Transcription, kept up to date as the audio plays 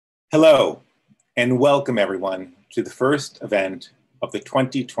Hello, and welcome everyone to the first event of the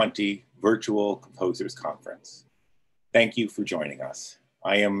 2020 Virtual Composers Conference. Thank you for joining us.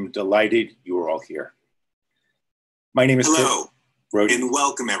 I am delighted you are all here. My name is Rohde, and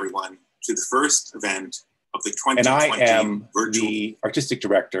welcome everyone to the first event of the 2020 and I am the Artistic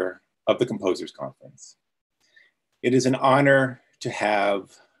Director of the Composers Conference. It is an honor to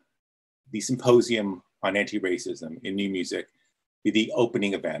have the Symposium on Anti-Racism in New Music be the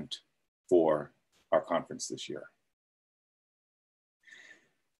opening event for our conference this year.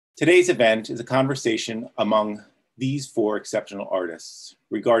 Today's event is a conversation among these four exceptional artists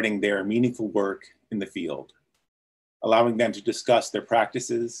regarding their meaningful work in the field, allowing them to discuss their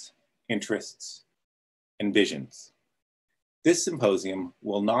practices, interests, and visions. This symposium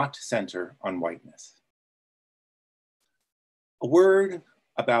will not center on whiteness. A word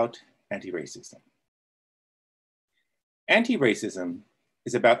about anti-racism. Anti-racism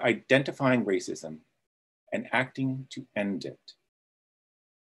is about identifying racism and acting to end it.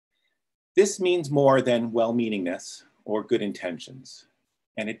 This means more than well-meaningness or good intentions,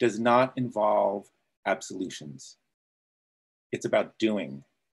 and it does not involve absolutions. It's about doing,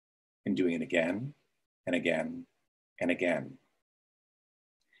 and doing it again and again and again.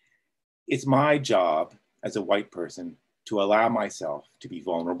 It's my job as a white person to allow myself to be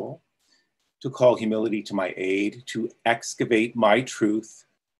vulnerable, to call humility to my aid, to excavate my truth,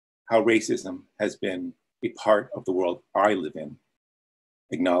 how racism has been a part of the world I live in,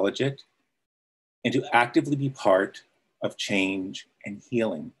 acknowledge it, and to actively be part of change and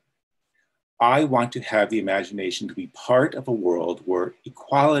healing. I want to have the imagination to be part of a world where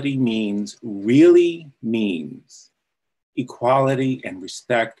equality really means equality and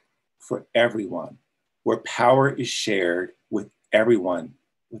respect for everyone, where power is shared with everyone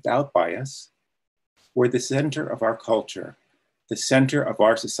without bias, where the center of our culture, the center of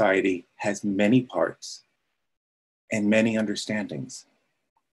our society has many parts and many understandings.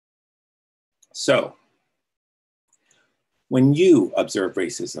 So, when you observe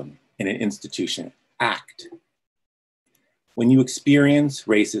racism in an institution, act. When you experience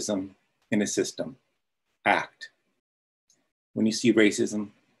racism in a system, act. When you see racism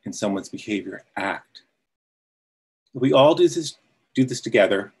in someone's behavior, act. If we all do this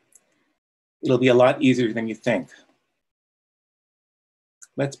together, it'll be a lot easier than you think.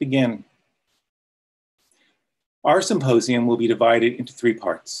 Let's begin. Our symposium will be divided into 3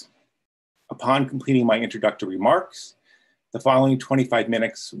 parts. Upon completing my introductory remarks, the following 25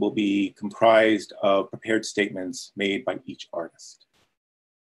 minutes will be comprised of prepared statements made by each artist.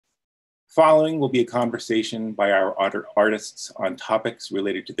 Following will be a conversation by our artists on topics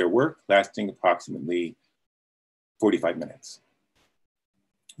related to their work, lasting approximately 45 minutes.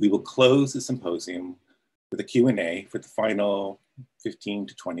 We will close the symposium with a Q&A for the final 15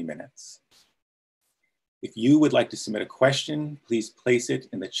 to 20 minutes. If you would like to submit a question, please place it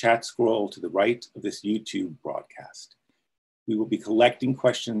in the chat scroll to the right of this YouTube broadcast. We will be collecting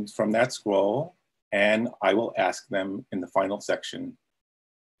questions from that scroll, and I will ask them in the final section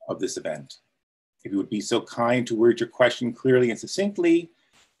of this event. If you would be so kind to word your question clearly and succinctly,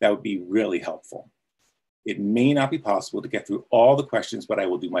 that would be really helpful. It may not be possible to get through all the questions, but I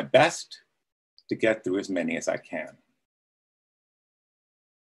will do my best to get through as many as I can.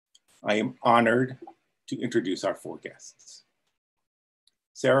 I am honored to introduce our 4 guests.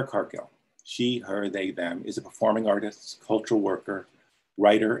 Sarah Cargill, she, her, they, them, is a performing artist, cultural worker,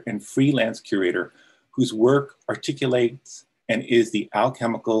 writer, and freelance curator whose work articulates and is the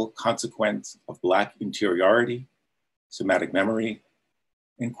alchemical consequence of Black interiority, somatic memory,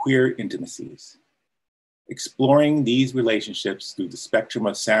 and queer intimacies. Exploring these relationships through the spectrum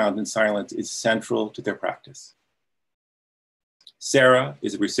of sound and silence is central to their practice. Sarah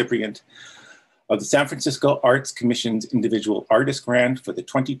is a recipient of the San Francisco Arts Commission's Individual Artist Grant for the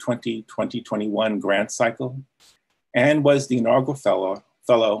 2020-2021 grant cycle, and was the inaugural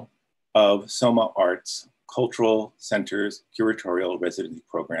fellow of Soma Arts Cultural Center's Curatorial Residency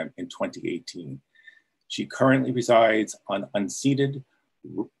Program in 2018. She currently resides on unceded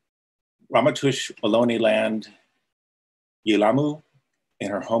Ramaytush Ohlone land, Yelamu,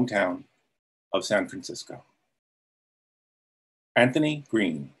 in her hometown of San Francisco. Anthony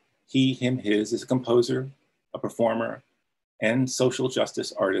Green, he, him, his, is a composer, a performer, and social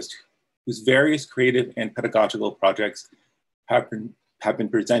justice artist whose various creative and pedagogical projects have been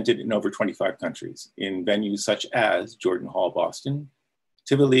presented in over 25 countries in venues such as Jordan Hall, Boston,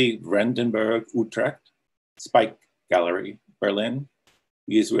 Tivoli, Brandenburg, Utrecht, Spike Gallery, Berlin,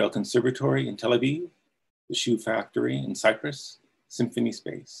 the Israel Conservatory in Tel Aviv, the Shoe Factory in Cyprus, Symphony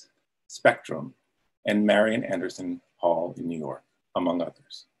Space, Spectrum, and Marian Anderson Hall in New York, among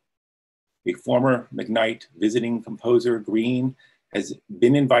others. A former McKnight visiting composer, Green has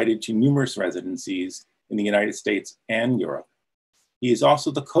been invited to numerous residencies in the United States and Europe. He is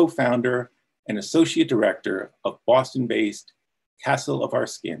also the co-founder and associate director of Boston-based Castle of Our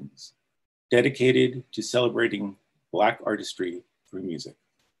Skins, dedicated to celebrating Black artistry through music.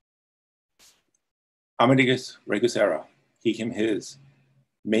 Amadeus Regucera, he, him, his,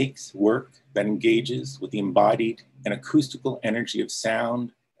 makes work that engages with the embodied and acoustical energy of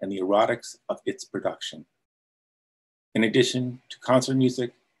sound and the erotics of its production. In addition to concert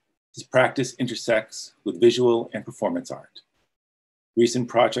music, his practice intersects with visual and performance art. Recent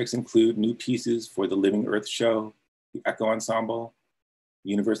projects include new pieces for the Living Earth Show, the Echo Ensemble,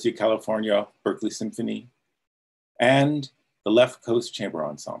 the University of California, Berkeley Symphony, and the Left Coast Chamber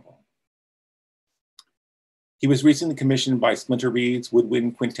Ensemble. He was recently commissioned by Splinter Reed's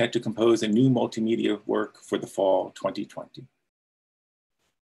Woodwind Quintet to compose a new multimedia work for the fall 2020.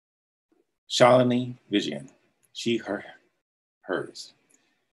 Shalini Vijayan, she, her, hers,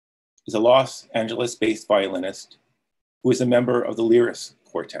 is a Los Angeles-based violinist who is a member of the Lyris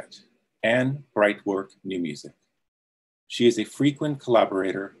Quartet and Brightwork New Music. She is a frequent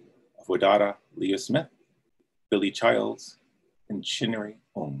collaborator of Wadada Leo Smith, Billy Childs, and Chinnery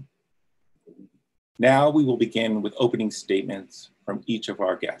Ohm. Now we will begin with opening statements from each of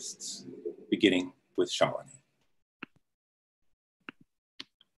our guests, beginning with Shalini.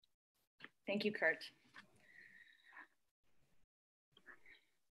 Thank you, Kurt.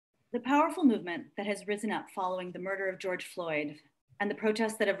 The powerful movement that has risen up following the murder of George Floyd and the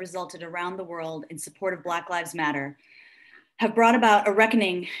protests that have resulted around the world in support of Black Lives Matter have brought about a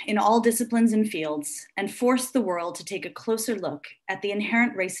reckoning in all disciplines and fields and forced the world to take a closer look at the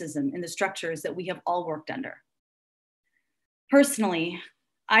inherent racism in the structures that we have all worked under. Personally,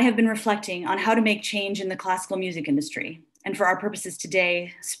 I have been reflecting on how to make change in the classical music industry, and for our purposes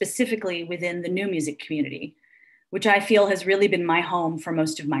today, specifically within the new music community, which I feel has really been my home for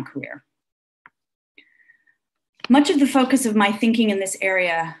most of my career. Much of the focus of my thinking in this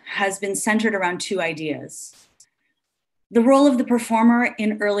area has been centered around two ideas: the role of the performer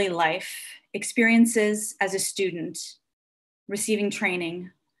in early life, experiences as a student, receiving training,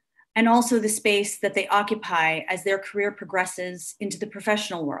 and also the space that they occupy as their career progresses into the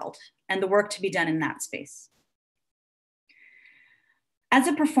professional world and the work to be done in that space. As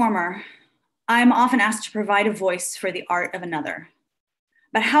a performer, I'm often asked to provide a voice for the art of another.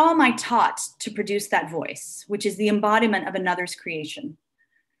 But how am I taught to produce that voice, which is the embodiment of another's creation?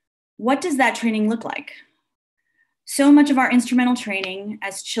 What does that training look like? So much of our instrumental training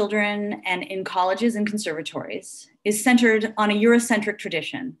as children and in colleges and conservatories is centered on a Eurocentric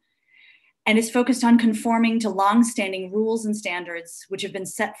tradition and is focused on conforming to long-standing rules and standards which have been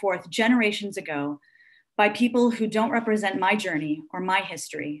set forth generations ago by people who don't represent my journey or my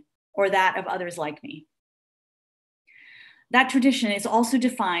history or that of others like me. That tradition is also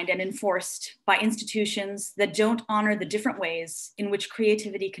defined and enforced by institutions that don't honor the different ways in which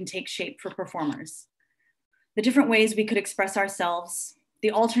creativity can take shape for performers, the different ways we could express ourselves,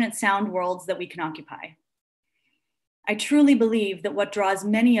 the alternate sound worlds that we can occupy. I truly believe that what draws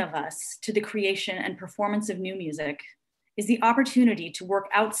many of us to the creation and performance of new music is the opportunity to work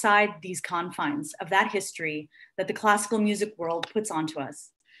outside these confines of that history that the classical music world puts onto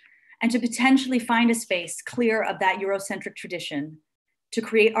us, and to potentially find a space clear of that Eurocentric tradition to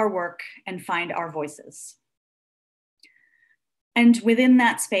create our work and find our voices. And within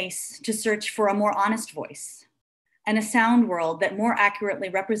that space, to search for a more honest voice and a sound world that more accurately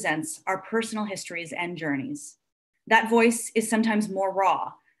represents our personal histories and journeys. That voice is sometimes more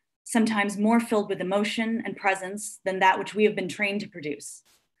raw, sometimes more filled with emotion and presence than that which we have been trained to produce.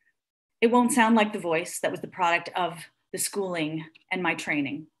 It won't sound like the voice that was the product of the schooling and my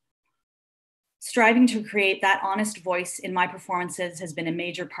training. Striving to create that honest voice in my performances has been a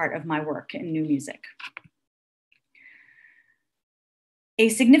major part of my work in new music. A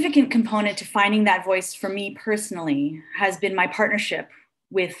significant component to finding that voice for me personally has been my partnership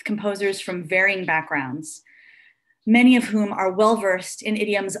with composers from varying backgrounds, many of whom are well-versed in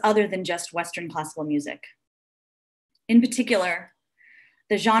idioms other than just Western classical music. In particular,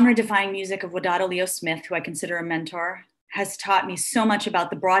 the genre-defying music of Wadada Leo Smith, who I consider a mentor, has taught me so much about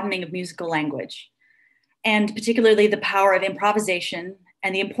the broadening of musical language, and particularly the power of improvisation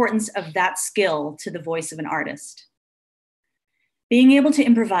and the importance of that skill to the voice of an artist. Being able to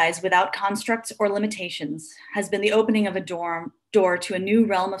improvise without constructs or limitations has been the opening of a door to a new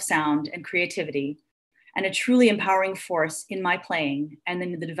realm of sound and creativity, and a truly empowering force in my playing and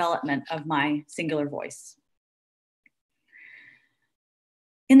in the development of my singular voice.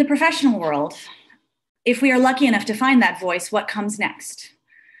 In the professional world, if we are lucky enough to find that voice, what comes next?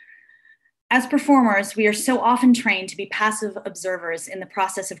 As performers, we are so often trained to be passive observers in the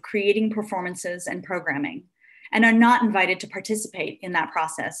process of creating performances and programming, and are not invited to participate in that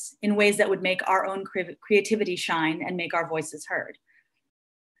process in ways that would make our own creativity shine and make our voices heard.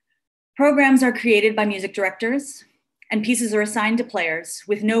 Programs are created by music directors, and pieces are assigned to players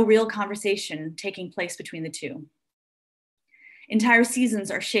with no real conversation taking place between the two. Entire seasons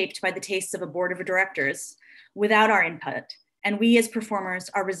are shaped by the tastes of a board of directors without our input, and we as performers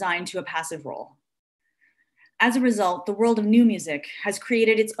are resigned to a passive role. As a result, the world of new music has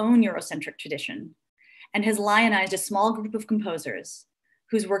created its own Eurocentric tradition and has lionized a small group of composers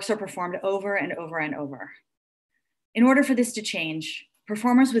whose works are performed over and over and over. In order for this to change,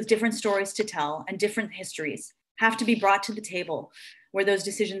 performers with different stories to tell and different histories have to be brought to the table where those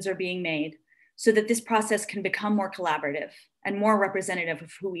decisions are being made so that this process can become more collaborative and more representative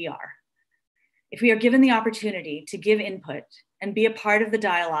of who we are. If we are given the opportunity to give input and be a part of the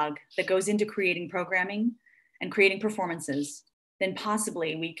dialogue that goes into creating programming and creating performances, then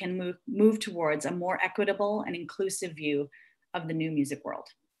possibly we can move towards a more equitable and inclusive view of the new music world.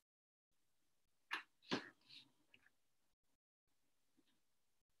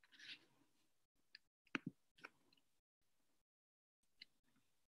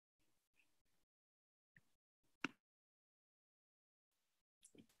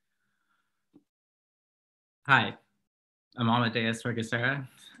 Hi, I'm Amadeus Regucera.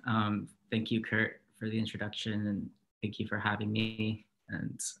 Thank you, Kurt, for the introduction, and thank you for having me.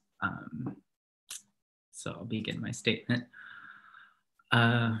 And so I'll begin my statement.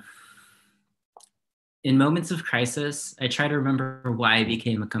 In moments of crisis, I try to remember why I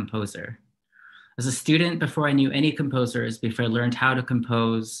became a composer. As a student, before I knew any composers, before I learned how to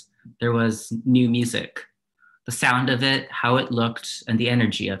compose, there was new music, the sound of it, how it looked, and the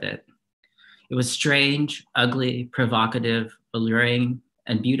energy of it. It was strange, ugly, provocative, alluring,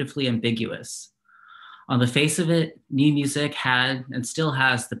 and beautifully ambiguous. On the face of it, new music had and still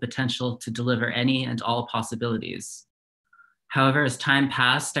has the potential to deliver any and all possibilities. However, as time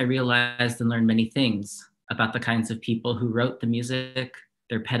passed, I realized and learned many things about the kinds of people who wrote the music,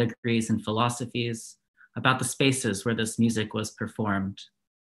 their pedigrees and philosophies, about the spaces where this music was performed,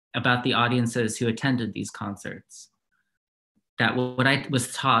 about the audiences who attended these concerts. That what I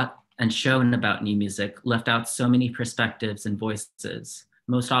was taught and shown about new music left out so many perspectives and voices,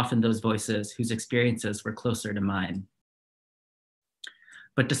 most often those voices whose experiences were closer to mine.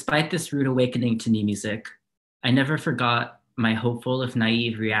 But despite this rude awakening to new music, I never forgot my hopeful, if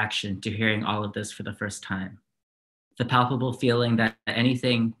naive, reaction to hearing all of this for the first time. The palpable feeling that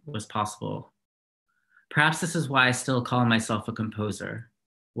anything was possible. Perhaps this is why I still call myself a composer,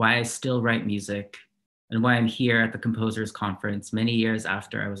 why I still write music, and why I'm here at the Composers Conference many years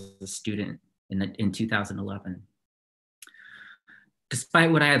after I was a student in 2011.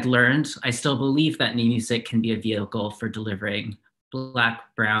 Despite what I had learned, I still believe that new music can be a vehicle for delivering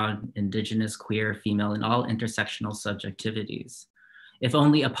Black, brown, Indigenous, queer, female, and all intersectional subjectivities, if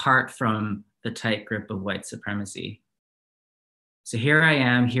only apart from the tight grip of white supremacy. So here I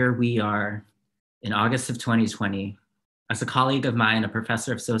am, here we are, in August of 2020, as a colleague of mine, a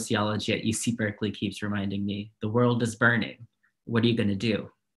professor of sociology at UC Berkeley keeps reminding me, the world is burning. What are you gonna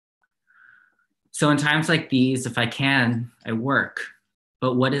do? So in times like these, if I can, I work.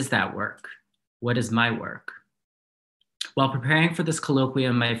 But what is that work? What is my work? While preparing for this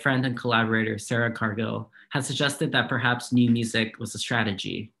colloquium, my friend and collaborator, Sarah Cargill, had suggested that perhaps new music was a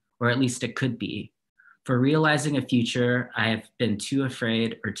strategy, or at least it could be, for realizing a future I have been too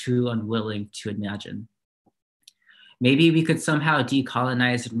afraid or too unwilling to imagine. Maybe we could somehow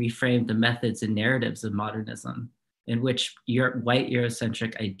decolonize and reframe the methods and narratives of modernism, in which white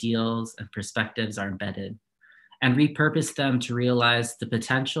Eurocentric ideals and perspectives are embedded, and repurpose them to realize the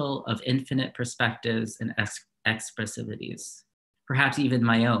potential of infinite perspectives and expressivities, perhaps even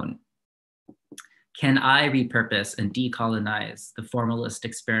my own. Can I repurpose and decolonize the formalist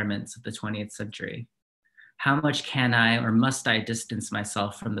experiments of the 20th century? How much can I or must I distance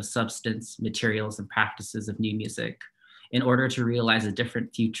myself from the substance, materials, and practices of new music in order to realize a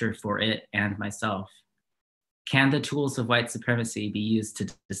different future for it and myself? Can the tools of white supremacy be used to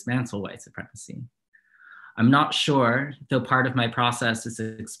dismantle white supremacy? I'm not sure, though part of my process is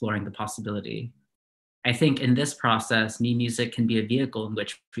exploring the possibility. I think in this process, new music can be a vehicle in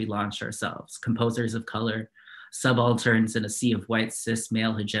which we launch ourselves, composers of color, subalterns in a sea of white cis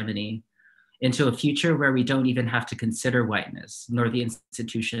male hegemony, into a future where we don't even have to consider whiteness, nor the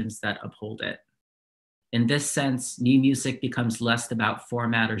institutions that uphold it. In this sense, new music becomes less about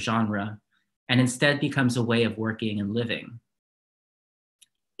format or genre, and instead becomes a way of working and living.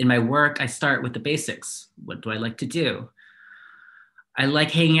 In my work, I start with the basics. What do I like to do? I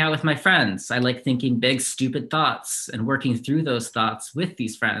like hanging out with my friends. I like thinking big, stupid thoughts and working through those thoughts with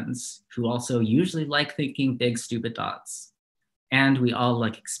these friends who also usually like thinking big, stupid thoughts. And we all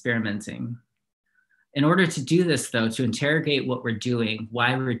like experimenting. In order to do this, though, to interrogate what we're doing,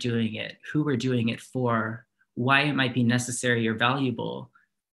 why we're doing it, who we're doing it for, why it might be necessary or valuable,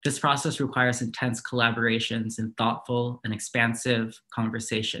 this process requires intense collaborations and thoughtful and expansive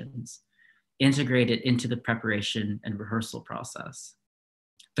conversations, integrated into the preparation and rehearsal process.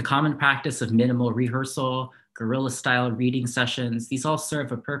 The common practice of minimal rehearsal, guerrilla-style reading sessions, these all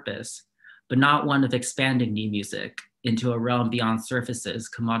serve a purpose, but not one of expanding new music into a realm beyond surfaces,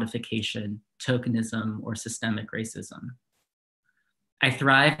 commodification, tokenism, or systemic racism. I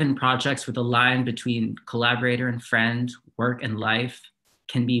thrive in projects where the line between collaborator and friend, work and life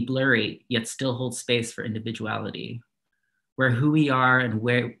can be blurry, yet still hold space for individuality, where who we are and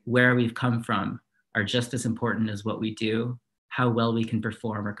where we've come from are just as important as what we do, how well we can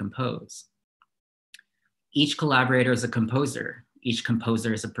perform or compose. Each collaborator is a composer. Each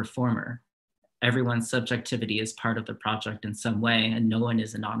composer is a performer. Everyone's subjectivity is part of the project in some way, and no one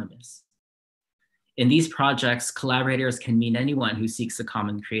is anonymous. In these projects, collaborators can mean anyone who seeks a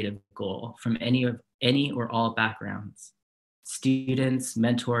common creative goal from any or all backgrounds. Students,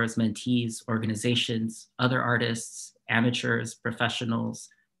 mentors, mentees, organizations, other artists, amateurs, professionals,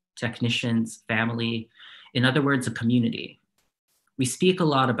 technicians, family, in other words, a community. We speak a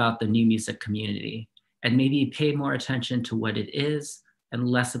lot about the new music community and maybe pay more attention to what it is and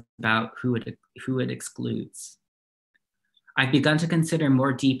less about who it excludes. I've begun to consider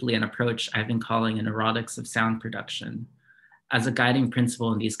more deeply an approach I've been calling an erotics of sound production as a guiding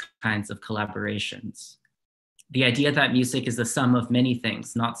principle in these kinds of collaborations. The idea that music is the sum of many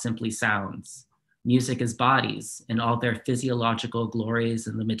things, not simply sounds. Music is bodies in all their physiological glories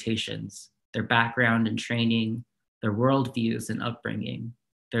and limitations, their background and training, their worldviews and upbringing,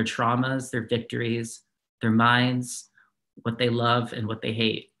 their traumas, their victories, their minds, what they love and what they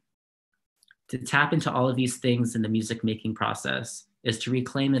hate. To tap into all of these things in the music making process is to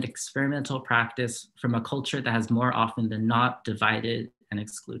reclaim an experimental practice from a culture that has more often than not divided and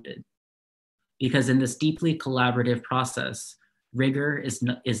excluded. Because in this deeply collaborative process, rigor is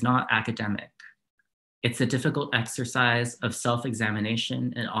not academic. It's a difficult exercise of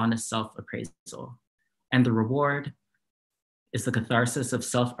self-examination and honest self-appraisal. And the reward is the catharsis of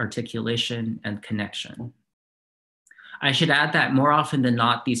self-articulation and connection. I should add that more often than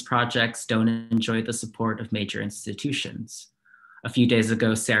not, these projects don't enjoy the support of major institutions. A few days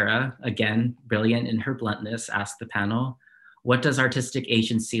ago, Sarah, again, brilliant in her bluntness, asked the panel, what does artistic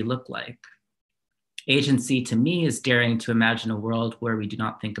agency look like? Agency to me is daring to imagine a world where we do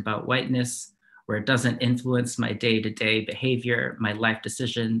not think about whiteness, where it doesn't influence my day-to-day behavior, my life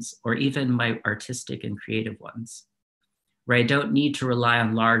decisions, or even my artistic and creative ones, where I don't need to rely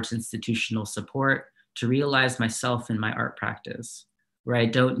on large institutional support to realize myself in my art practice, where I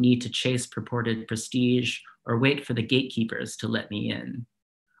don't need to chase purported prestige or wait for the gatekeepers to let me in,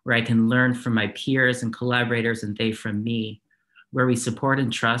 where I can learn from my peers and collaborators and they from me, where we support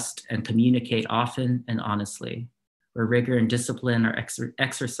and trust and communicate often and honestly, where rigor and discipline are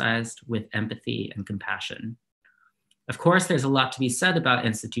exercised with empathy and compassion. Of course, there's a lot to be said about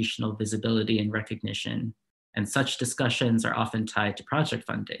institutional visibility and recognition, and such discussions are often tied to project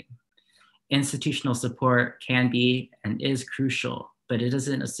funding. Institutional support can be and is crucial, but it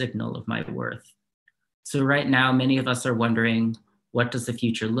isn't a signal of my worth. So right now, many of us are wondering, what does the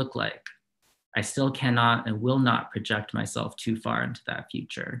future look like? I still cannot and will not project myself too far into that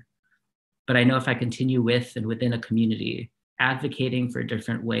future. But I know if I continue with and within a community, advocating for a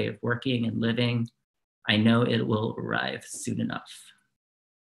different way of working and living, I know it will arrive soon enough.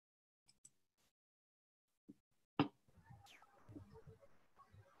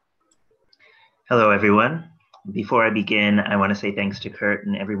 Hello, everyone. Before I begin, I want to say thanks to Kurt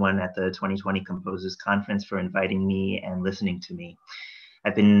and everyone at the 2020 Composers Conference for inviting me and listening to me.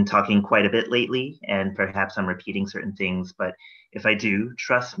 I've been talking quite a bit lately, and perhaps I'm repeating certain things, but if I do,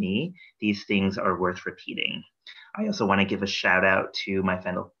 trust me, these things are worth repeating. I also want to give a shout out to my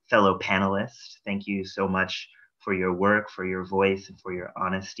fellow panelists. Thank you so much for your work, for your voice, and for your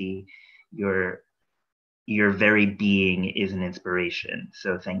honesty. Your very being is an inspiration,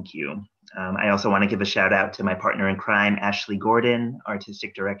 so thank you. I also want to give a shout out to my partner in crime, Ashley Gordon,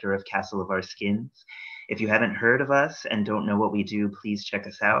 Artistic Director of Castle of Our Skins. If you haven't heard of us and don't know what we do, please check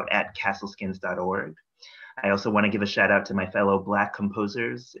us out at castleskins.org. I also want to give a shout out to my fellow Black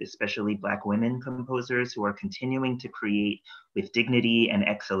composers, especially Black women composers who are continuing to create with dignity and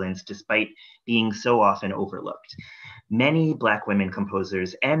excellence despite being so often overlooked. Many Black women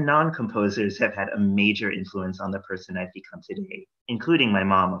composers and non-composers have had a major influence on the person I've become today, including my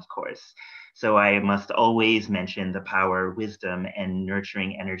mom, of course. So I must always mention the power, wisdom, and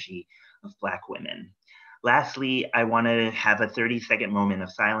nurturing energy of Black women. Lastly, I want to have a 30-second moment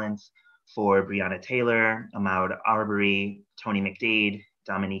of silence for Breonna Taylor, Ahmaud Arbery, Tony McDade,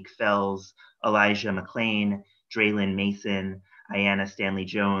 Dominique Fells, Elijah McClain, Draylon Mason, Ayanna Stanley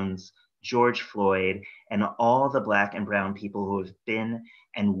Jones, George Floyd, and all the Black and brown people who have been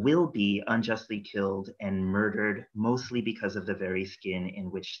and will be unjustly killed and murdered, mostly because of the very skin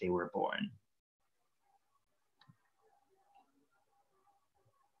in which they were born.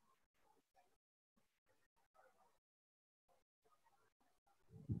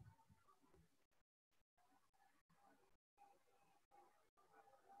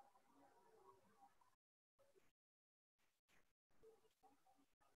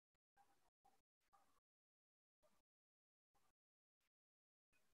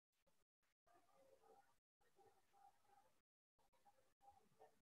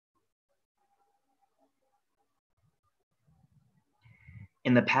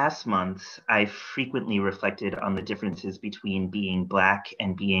 In the past months, I've frequently reflected on the differences between being Black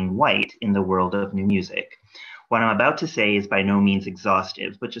and being white in the world of new music. What I'm about to say is by no means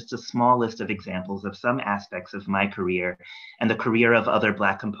exhaustive, but just a small list of examples of some aspects of my career and the career of other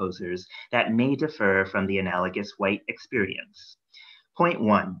Black composers that may differ from the analogous white experience. Point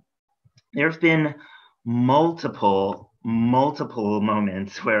one, there have been multiple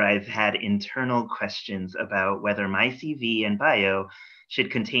moments where I've had internal questions about whether my CV and bio should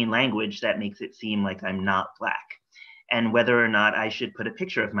contain language that makes it seem like I'm not Black, and whether or not I should put a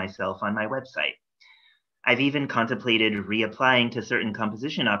picture of myself on my website. I've even contemplated reapplying to certain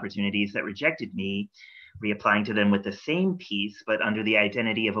composition opportunities that rejected me, reapplying to them with the same piece, but under the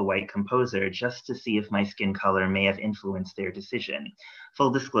identity of a white composer, just to see if my skin color may have influenced their decision.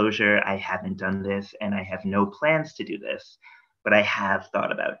 Full disclosure, I haven't done this, and I have no plans to do this, but I have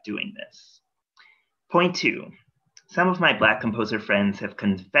thought about doing this. Point two, some of my Black composer friends have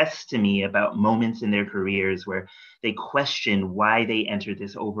confessed to me about moments in their careers where they question why they entered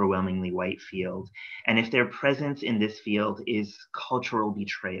this overwhelmingly white field, and if their presence in this field is cultural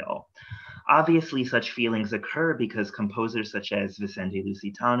betrayal. Obviously, such feelings occur because composers such as Vicente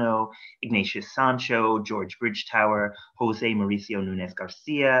Lusitano, Ignatius Sancho, George Bridgetower, Jose Mauricio Nunes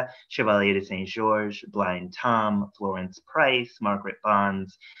Garcia, Chevalier de Saint Georges, Blind Tom, Florence Price, Margaret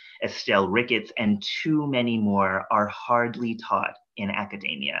Bonds, Estelle Ricketts, and too many more are hardly taught in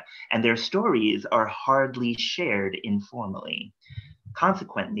academia, and their stories are hardly shared informally.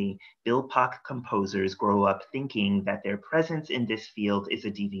 Consequently, BIPOC composers grow up thinking that their presence in this field is a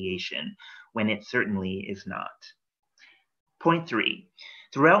deviation, when it certainly is not. Point three,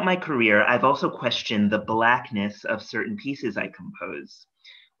 throughout my career, I've also questioned the Blackness of certain pieces I compose.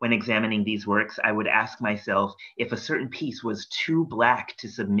 When examining these works, I would ask myself if a certain piece was too Black to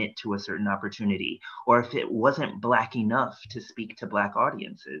submit to a certain opportunity, or if it wasn't Black enough to speak to Black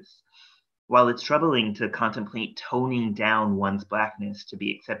audiences. While it's troubling to contemplate toning down one's Blackness to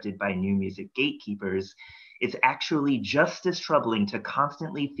be accepted by new music gatekeepers, it's actually just as troubling to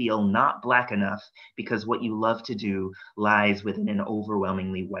constantly feel not Black enough because what you love to do lies within an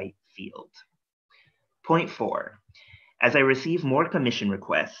overwhelmingly white field. Point four, as I receive more commission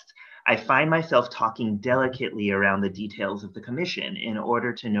requests, I find myself talking delicately around the details of the commission in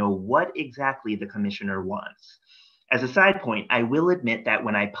order to know what exactly the commissioner wants. As a side point, I will admit that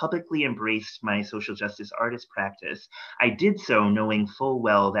when I publicly embraced my social justice artist practice, I did so knowing full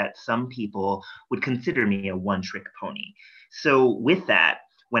well that some people would consider me a one-trick pony. So with that,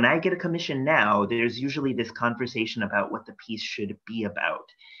 when I get a commission now, there's usually this conversation about what the piece should be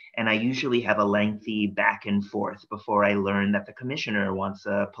about. And I usually have a lengthy back and forth before I learn that the commissioner wants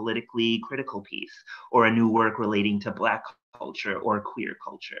a politically critical piece or a new work relating to Black culture or queer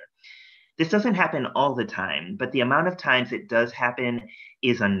culture. This doesn't happen all the time, but the amount of times it does happen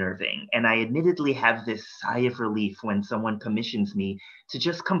is unnerving. And I admittedly have this sigh of relief when someone commissions me to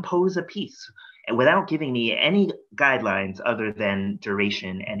just compose a piece without giving me any guidelines other than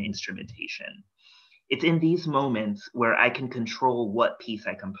duration and instrumentation. It's in these moments where I can control what piece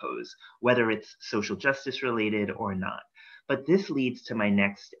I compose, whether it's social justice related or not. But this leads to my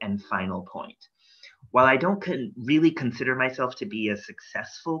next and final point. While I don't really consider myself to be a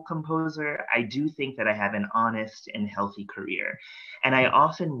successful composer, I do think that I have an honest and healthy career. And I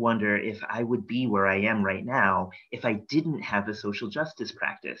often wonder if I would be where I am right now if I didn't have a social justice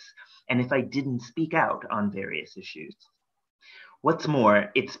practice and if I didn't speak out on various issues. What's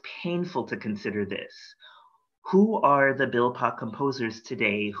more, it's painful to consider this. Who are the BIPOC composers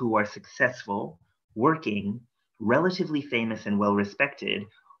today who are successful, working, relatively famous and well-respected,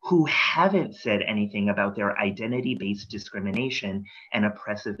 who haven't said anything about their identity-based discrimination and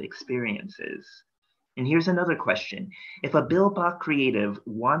oppressive experiences? And here's another question. If a BIPOC creative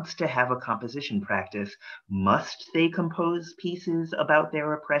wants to have a composition practice, must they compose pieces about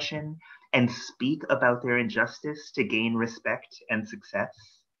their oppression and speak about their injustice to gain respect and success?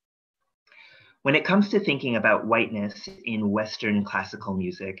 When it comes to thinking about whiteness in Western classical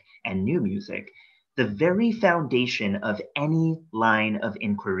music and new music, the very foundation of any line of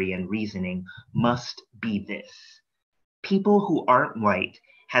inquiry and reasoning must be this. People who aren't white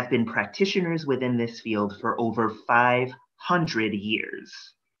have been practitioners within this field for over 500 years.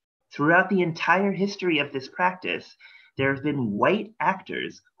 Throughout the entire history of this practice, there have been white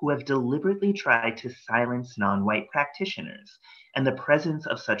actors who have deliberately tried to silence non-white practitioners, and the presence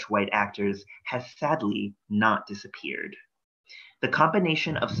of such white actors has sadly not disappeared. The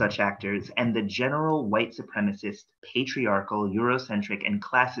combination of such actors and the general white supremacist, patriarchal, Eurocentric, and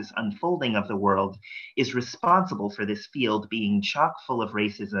classist unfolding of the world is responsible for this field being chock full of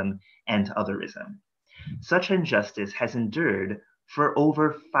racism and otherism. Such injustice has endured for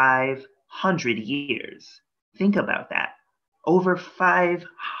over 500 years. Think about that, over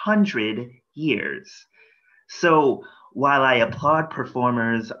 500 years. So while I applaud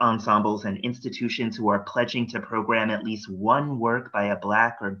performers, ensembles, and institutions who are pledging to program at least one work by a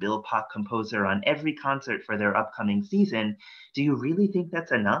Black or BIPOC composer on every concert for their upcoming season, do you really think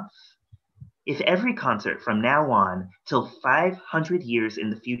that's enough? If every concert from now on till 500 years in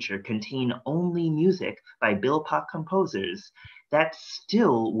the future contain only music by BIPOC composers, that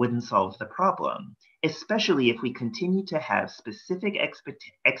still wouldn't solve the problem, especially if we continue to have specific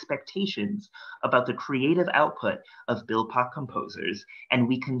expectations about the creative output of BIPOC composers, and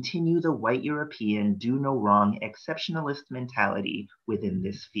we continue the white European do no wrong exceptionalist mentality within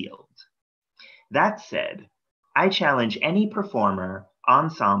this field. That said, I challenge any performer,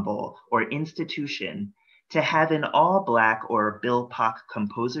 ensemble, or institution to have an all-Black or BIPOC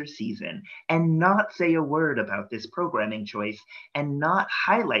composer season and not say a word about this programming choice and not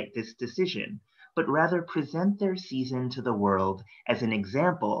highlight this decision, but rather present their season to the world as an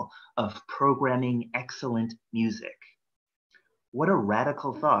example of programming excellent music. What a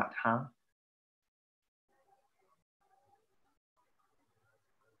radical thought, huh?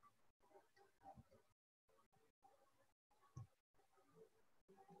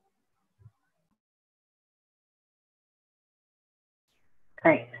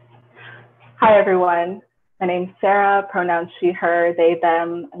 Great. Hi, everyone. My name's Sarah, pronouns she, her, they,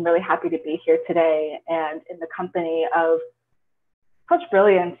 them. I'm really happy to be here today and in the company of such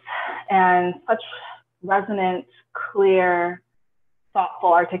brilliance and such resonant, clear,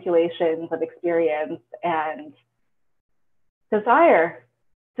 thoughtful articulations of experience and desire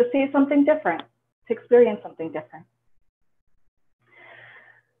to see something different, to experience something different.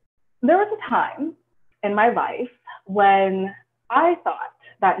 There was a time in my life when I thought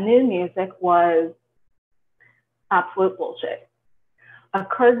that new music was absolute bullshit. A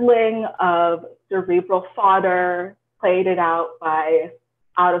curdling of cerebral fodder played it out by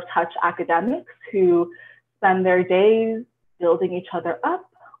out-of-touch academics who spend their days building each other up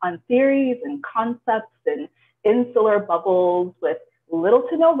on theories and concepts and insular bubbles with little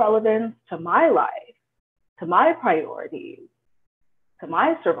to no relevance to my life, to my priorities, to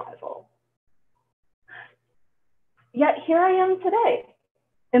my survival. Yet here I am today,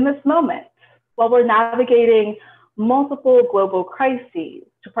 in this moment, while we're navigating multiple global crises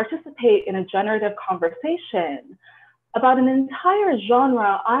to participate in a generative conversation about an entire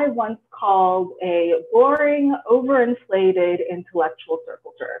genre I once called a boring, overinflated intellectual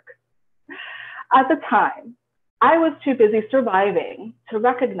circle jerk. At the time, I was too busy surviving to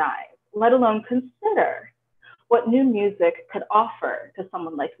recognize, let alone consider, what new music could offer to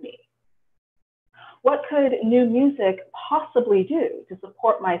someone like me. What could new music possibly do to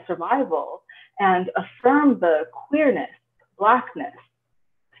support my survival and affirm the queerness, Blackness,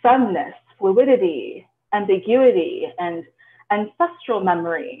 femness, fluidity, ambiguity, and ancestral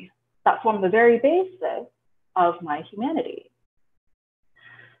memory that form the very basis of my humanity?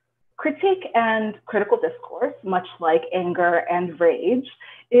 Critique and critical discourse, much like anger and rage,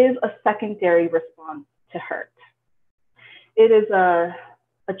 is a secondary response to hurt. It is a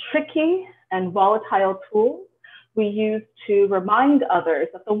tricky and volatile tools we use to remind others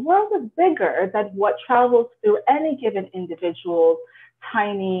that the world is bigger than what travels through any given individual's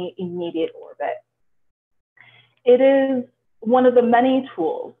tiny immediate orbit. It is one of the many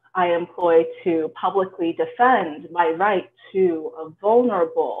tools I employ to publicly defend my right to a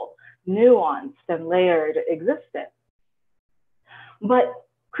vulnerable, nuanced, and layered existence. But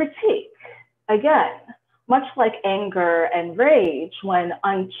critique, again, much like anger and rage, when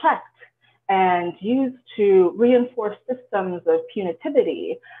unchecked and used to reinforce systems of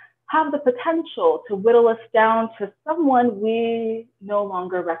punitivity, have the potential to whittle us down to someone we no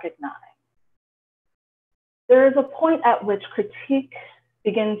longer recognize. There is a point at which critique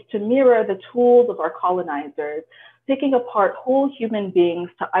begins to mirror the tools of our colonizers, picking apart whole human beings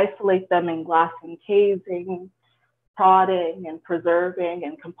to isolate them in glass encasings, prodding and preserving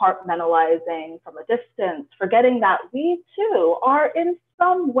and compartmentalizing from a distance, forgetting that we too are in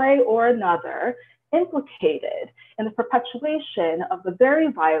some way or another implicated in the perpetuation of the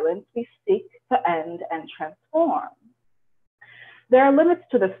very violence we seek to end and transform. There are limits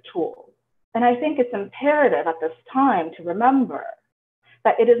to this tool, and I think it's imperative at this time to remember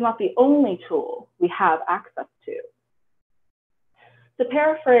that it is not the only tool we have access to. To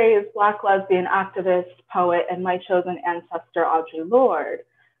paraphrase Black lesbian activist, poet, and my chosen ancestor, Audre Lorde,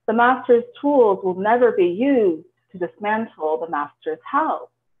 the master's tools will never be used to dismantle the master's house.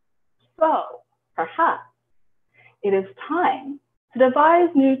 So, perhaps, it is time to devise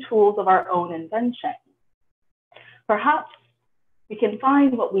new tools of our own invention. Perhaps we can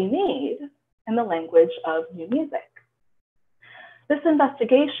find what we need in the language of new music. This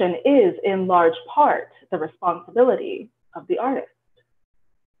investigation is, in large part, the responsibility of the artist.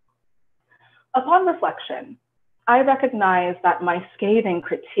 Upon reflection, I recognize that my scathing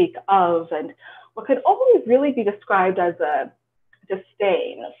critique of and what could only really be described as a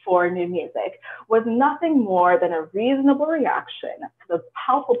disdain for new music was nothing more than a reasonable reaction to the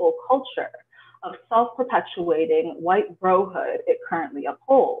palpable culture of self-perpetuating white brohood it currently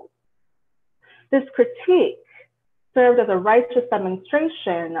upholds. This critique served as a righteous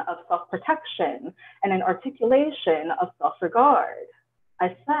demonstration of self-protection and an articulation of self-regard.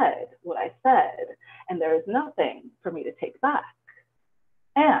 I said what I said, and there is nothing for me to take back.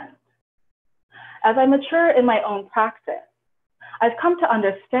 And as I mature in my own practice, I've come to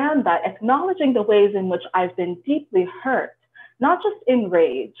understand that acknowledging the ways in which I've been deeply hurt, not just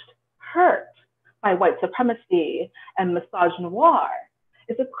enraged, hurt by white supremacy and misogynoir,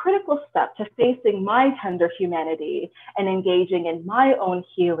 is a critical step to facing my tender humanity and engaging in my own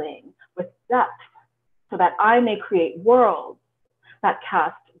healing with depth so that I may create worlds that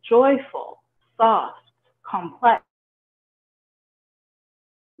cast joyful, soft, complex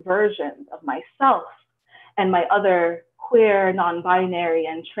versions of myself and my other queer, non-binary,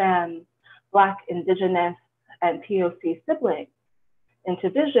 and trans, Black, Indigenous, and POC siblings into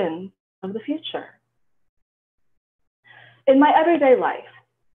visions of the future. In my everyday life,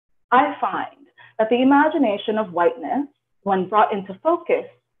 I find that the imagination of whiteness, when brought into focus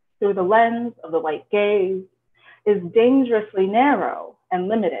through the lens of the white gaze, is dangerously narrow and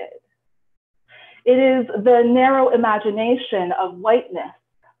limited. It is the narrow imagination of whiteness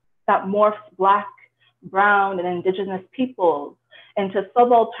that morphs Black, brown, and Indigenous peoples into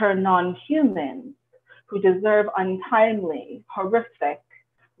subaltern non-humans who deserve untimely, horrific,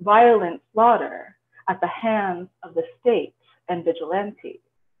 violent slaughter at the hands of the state and vigilantes.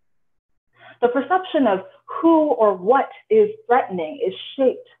 The perception of who or what is threatening is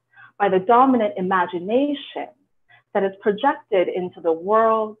shaped by the dominant imagination that is projected into the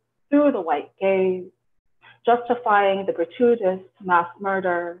world through the white gaze, justifying the gratuitous mass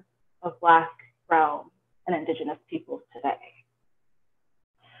murder of Black, brown, and Indigenous peoples today.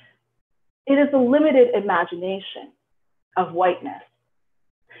 It is the limited imagination of whiteness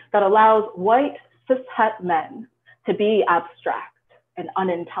that allows white cishet men to be abstract and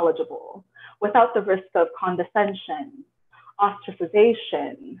unintelligible without the risk of condescension,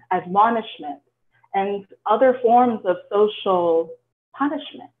 ostracization, admonishment, and other forms of social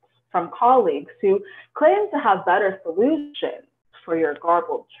punishment from colleagues who claim to have better solutions for your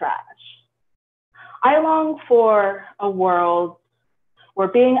garbled trash. I long for a world where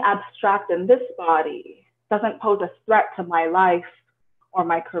being abstract in this body doesn't pose a threat to my life or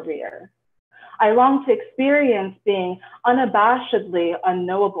my career. I long to experience being unabashedly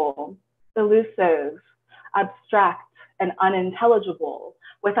unknowable, elusive, abstract, and unintelligible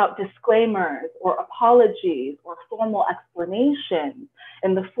without disclaimers or apologies or formal explanations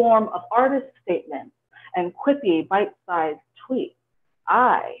in the form of artist statements and quippy bite-sized tweets.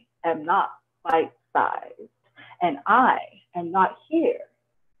 I am not bite-sized, and I am not here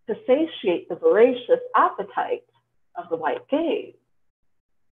to satiate the voracious appetite of the white gaze.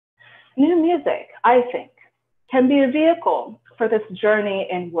 New music, I think, can be a vehicle for this journey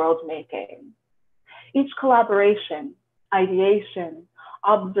in world making. Each collaboration, ideation,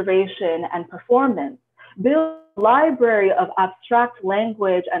 observation, and performance builds a library of abstract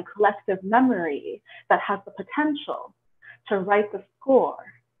language and collective memory that has the potential to write the score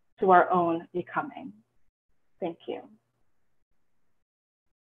to our own becoming. Thank you.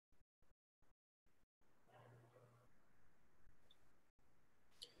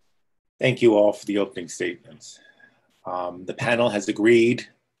 Thank you all for the opening statements. The panel has agreed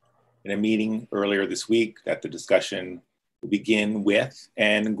in a meeting earlier this week that the discussion will begin with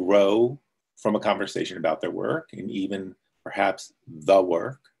and grow from a conversation about their work and even perhaps the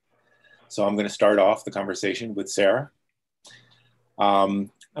work. So I'm going to start off the conversation with Sarah.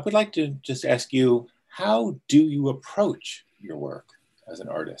 I would like to just ask you, how do you approach your work as an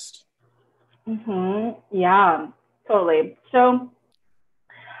artist? Yeah, totally. So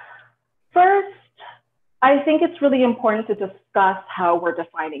first, I think it's really important to discuss how we're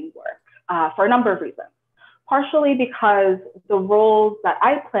defining work for a number of reasons. Partially because the roles that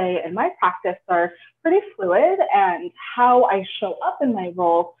I play in my practice are pretty fluid, and how I show up in my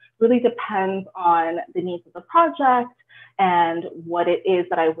role really depends on the needs of the project and what it is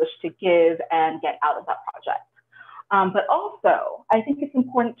that I wish to give and get out of that project. But also, I think it's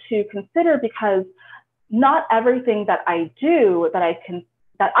important to consider, because not everything that I do that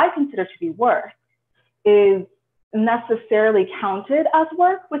I consider to be work is necessarily counted as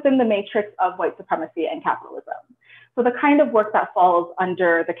work within the matrix of white supremacy and capitalism. So the kind of work that falls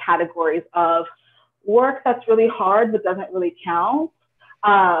under the categories of work that's really hard but doesn't really count,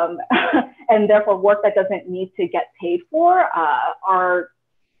 and therefore work that doesn't need to get paid for,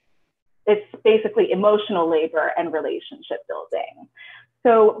 it's basically emotional labor and relationship building.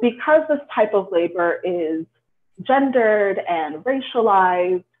 So because this type of labor is gendered and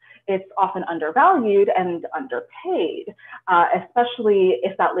racialized, it's often undervalued and underpaid, especially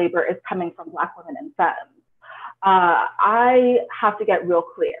if that labor is coming from Black women and femmes. I have to get real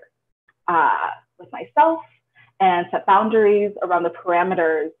clear with myself and set boundaries around the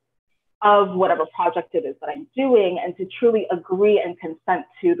parameters of whatever project it is that I'm doing, and to truly agree and consent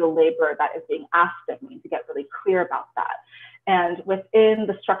to the labor that is being asked of me, to get really clear about that. And within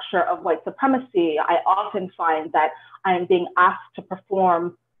the structure of white supremacy, I often find that I am being asked to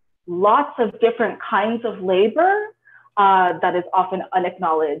perform lots of different kinds of labor that is often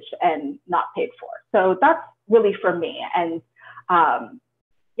unacknowledged and not paid for. So that's really for me. And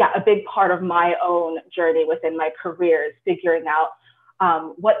yeah, a big part of my own journey within my career is figuring out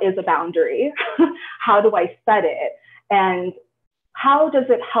what is a boundary, how do I set it, and how does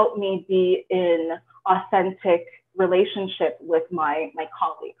it help me be in authentic relationship with my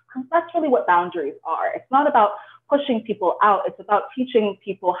colleagues? Because that's really what boundaries are. It's not about pushing people out. It's about teaching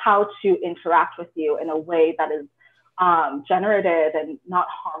people how to interact with you in a way that is generative and not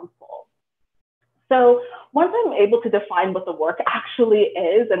harmful. So once I'm able to define what the work actually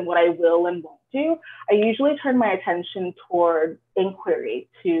is and what I will and won't do, I usually turn my attention toward inquiry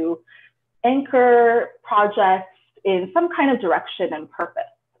to anchor projects in some kind of direction and purpose.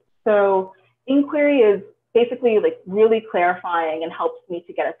 So inquiry is basically like really clarifying and helps me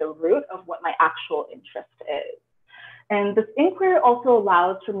to get at the root of what my actual interest is. And this inquiry also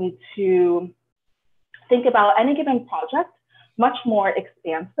allows for me to think about any given project much more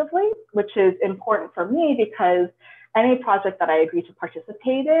expansively, which is important for me because any project that I agree to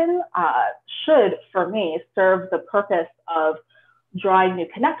participate in should, for me, serve the purpose of drawing new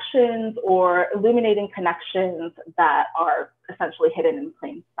connections or illuminating connections that are essentially hidden in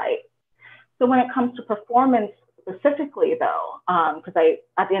plain sight. So when it comes to performance specifically though, because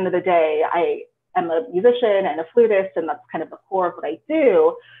at the end of the day, I am a musician and a flutist, and that's kind of the core of what I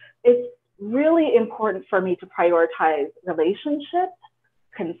do, it's really important for me to prioritize relationships,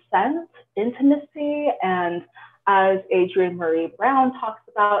 consent, intimacy, and as Adrienne Marie Brown talks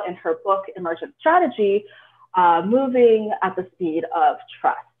about in her book, Emergent Strategy, moving at the speed of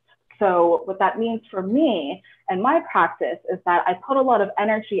trust. So what that means for me and my practice is that I put a lot of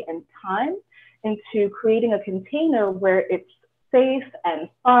energy and time into creating a container where it's safe and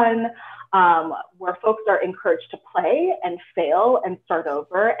fun, where folks are encouraged to play and fail and start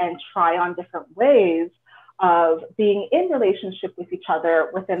over and try on different ways of being in relationship with each other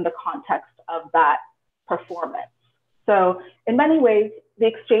within the context of that performance. So in many ways, the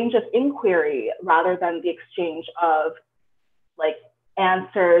exchange of inquiry rather than the exchange of like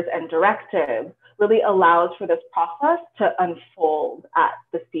answers and directives really allows for this process to unfold at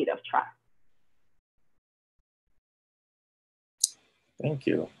the speed of trust. Thank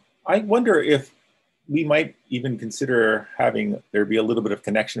you. I wonder if we might even consider having there be a little bit of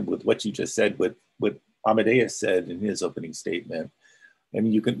connection with what you just said, with what Amadeus said in his opening statement. I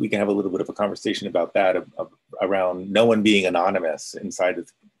mean, we can have a little bit of a conversation about that, around no one being anonymous inside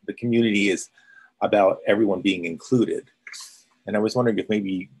of the community is about everyone being included. And I was wondering if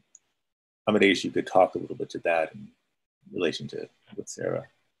maybe, Amadeus, you could talk a little bit to that in relation to with Sarah.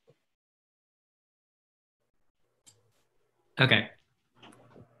 Okay.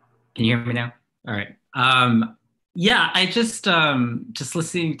 Can you hear me now? All right. Yeah, I just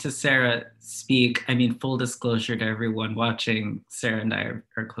listening to Sarah speak, I mean, full disclosure to everyone watching, Sarah and I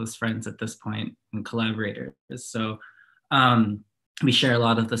are close friends at this point and collaborators. So we share a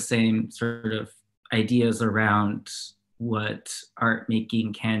lot of the same sort of ideas around what art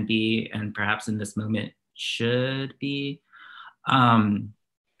making can be and perhaps in this moment should be, and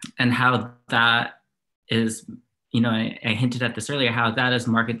how that is, you know, I hinted at this earlier, how that is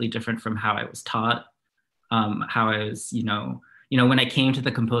markedly different from how I was taught. How I was, you know, when I came to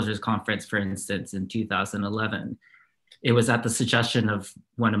the Composers Conference, for instance, in 2011, it was at the suggestion of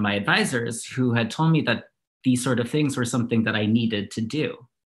one of my advisors who had told me that these sort of things were something that I needed to do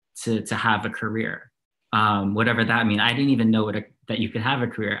to have a career, whatever that means. I didn't even know that you could have a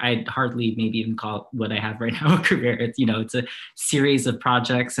career. I'd hardly maybe even call what I have right now a career. It's, you know, it's a series of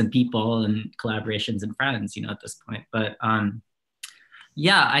projects and people and collaborations and friends, you know, at this point. But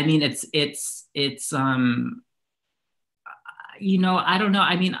yeah, I mean, it's you know, I don't know.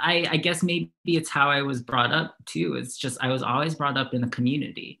 I mean, I guess maybe it's how I was brought up too. It's just, I was always brought up in a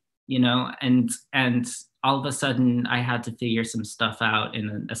community, you know, and all of a sudden I had to figure some stuff out in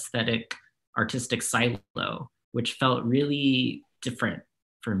an aesthetic, artistic silo, which felt really different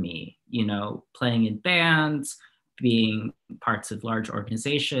for me, you know, playing in bands, being parts of large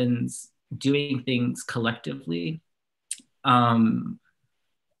organizations, doing things collectively.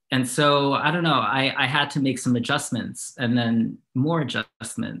 And so, I don't know, I had to make some adjustments, and then more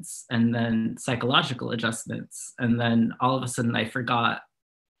adjustments, and then psychological adjustments. And then all of a sudden I forgot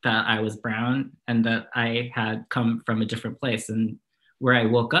that I was brown and that I had come from a different place. And where I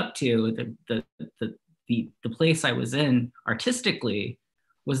woke up to, the place I was in artistically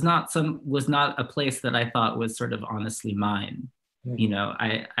was not a place that I thought was sort of honestly mine. You know,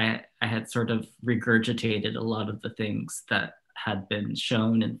 I had sort of regurgitated a lot of the things that had been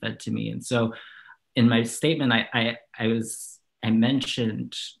shown and fed to me. And so in my statement, I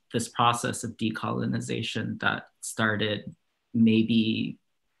mentioned this process of decolonization that started maybe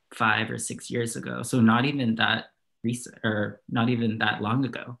 5 or 6 years ago. So not even that recent, or not even that long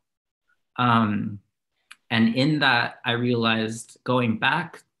ago. And in that, I realized, going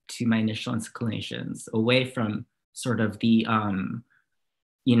back to my initial inclinations, away from sort of the,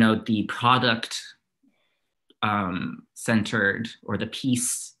 you know, the product centered, or the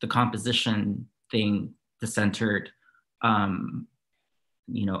piece, the composition thing, the centered,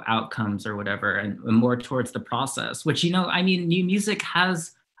 you know, outcomes or whatever, and more towards the process, which, you know, I mean, new music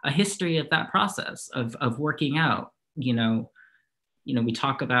has a history of that process of working out, you know, we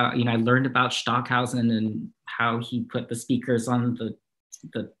talk about, you know, I learned about Stockhausen and how he put the speakers on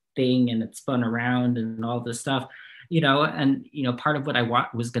the thing and it spun around and all this stuff. You know, and, you know, part of what I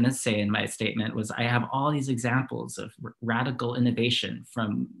was going to say in my statement was I have all these examples of radical innovation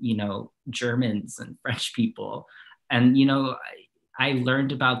from, you know, Germans and French people. And, you know, I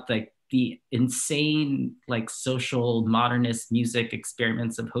learned about the insane, like, social modernist music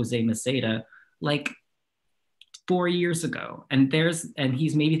experiments of Jose Maceda, like 4 years ago. And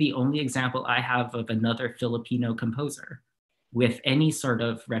he's maybe the only example I have of another Filipino composer with any sort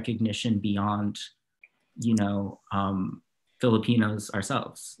of recognition beyond, you know, Filipinos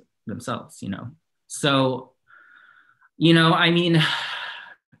themselves, you know. So, you know, I mean,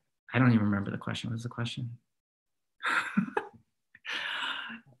 I don't even remember the question. What was the question?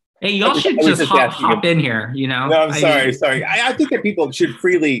 Hey, y'all should just hop in here, you know? No, I'm sorry. I think that people should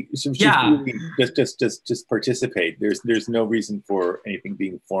freely, just participate. There's no reason for anything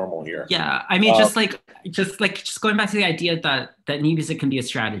being formal here. Yeah, I mean, just going back to the idea that new music can be a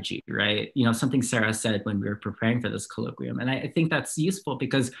strategy, right? You know, something Sarah said when we were preparing for this colloquium, and I think that's useful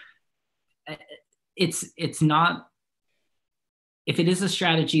because it's not. If it is a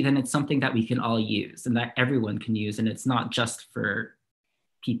strategy, then it's something that we can all use and that everyone can use, and it's not just for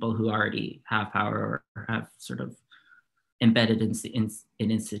people who already have power or have sort of embedded in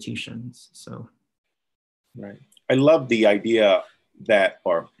institutions. So, right. I love the idea that,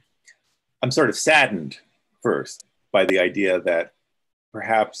 or I'm sort of saddened first by the idea that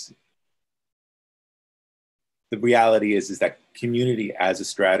perhaps the reality is that community as a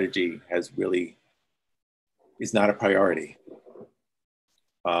strategy is not a priority.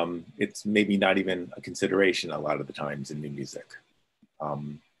 It's maybe not even a consideration a lot of the times in new music.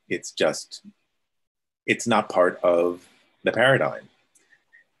 It's not part of the paradigm.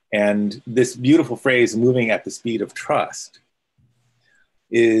 And this beautiful phrase, moving at the speed of trust,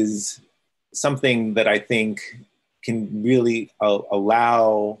 is something that I think can really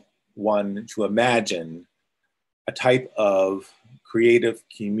allow one to imagine a type of creative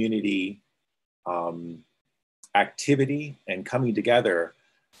community activity and coming together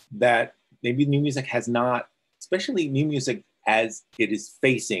that maybe new music has not, especially new music as it is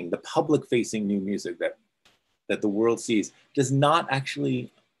facing, the public facing new music that the world sees, does not actually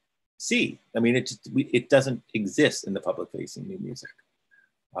see. I mean, it doesn't exist in the public facing new music.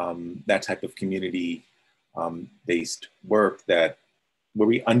 That type of community based work where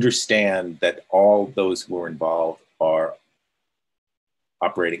we understand that all those who are involved are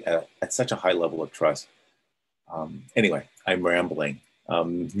operating at such a high level of trust. Anyway, I'm rambling.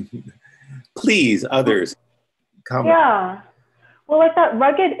 Please, others, comment. Yeah. Well, like that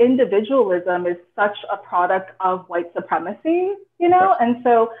rugged individualism is such a product of white supremacy, you know? Right. And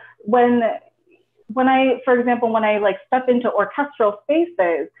so when I, for example, when I like step into orchestral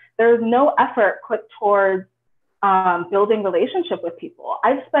spaces, there's no effort put towards building relationship with people.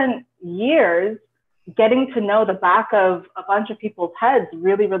 I've spent years getting to know the back of a bunch of people's heads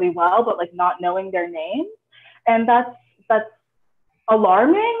really, really well, but like not knowing their names. And that's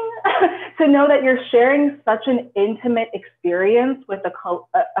alarming to know that you're sharing such an intimate experience with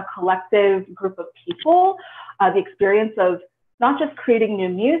a collective group of people, the experience of not just creating new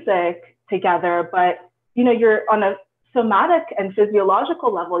music together, but you know, you're on a somatic and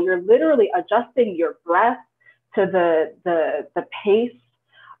physiological level, you're literally adjusting your breath to the pace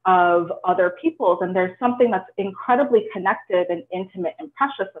of other people's. And there's something that's incredibly connected and intimate and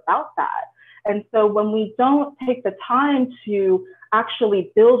precious about that. And so when we don't take the time to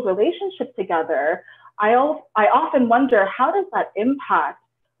actually build relationships together, I often wonder, how does that impact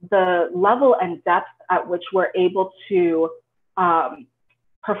the level and depth at which we're able to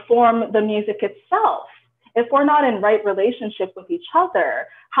perform the music itself? If we're not in right relationship with each other,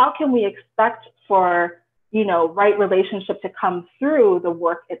 how can we expect for, you know, right relationship to come through the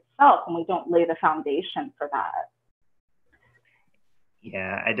work itself when we don't lay the foundation for that?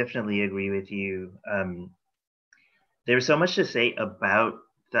 Yeah, I definitely agree with you. There's so much to say about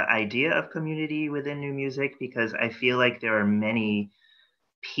the idea of community within new music, because I feel like there are many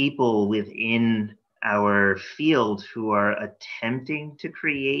people within our field who are attempting to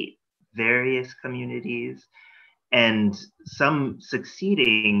create various communities, and some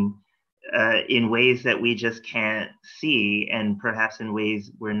succeeding in ways that we just can't see, and perhaps in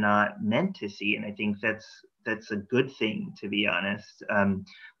ways we're not meant to see. And I think that's a good thing, to be honest.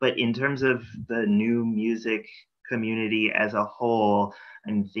 But in terms of the new music community as a whole,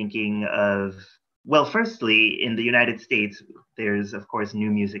 I'm thinking of, well, firstly, in the United States, there's, of course, New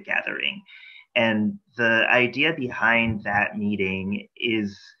Music Gathering. And the idea behind that meeting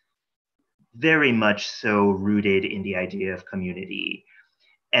is very much so rooted in the idea of community.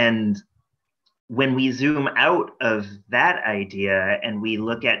 And when we zoom out of that idea and we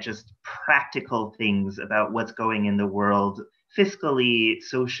look at just practical things about what's going in the world, fiscally,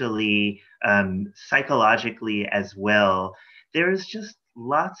 socially, psychologically as well, there's just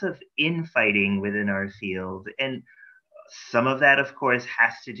lots of infighting within our field. And some of that, of course,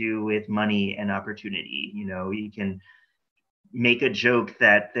 has to do with money and opportunity. You know, you can make a joke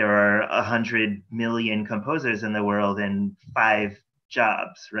that there are 100 million composers in the world and 5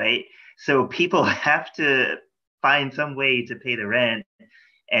 jobs, right? So people have to find some way to pay the rent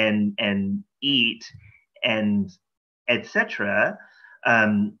and eat and etc.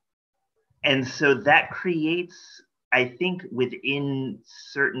 And so that creates, I think, within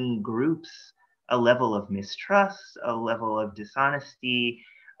certain groups, a level of mistrust, a level of dishonesty.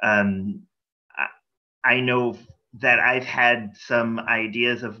 I know that I've had some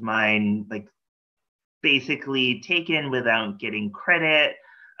ideas of mine, like, basically taken without getting credit.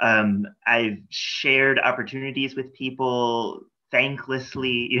 I've shared opportunities with people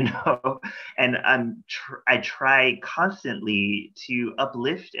thanklessly, you know, and I try constantly to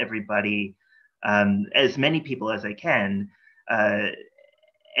uplift everybody, as many people as I can.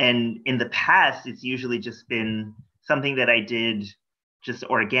 And in the past, it's usually just been something that I did just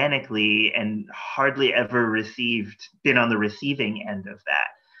organically and hardly ever been on the receiving end of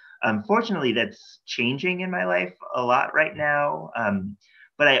that. Fortunately, that's changing in my life a lot right now.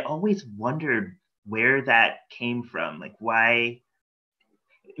 But I always wondered where that came from. Like, why?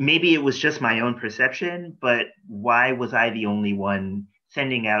 Maybe it was just my own perception, but why was I the only one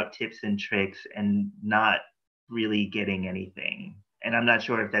sending out tips and tricks and not really getting anything? And I'm not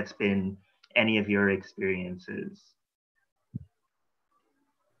sure if that's been any of your experiences.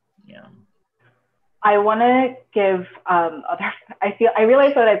 Yeah. I want to give I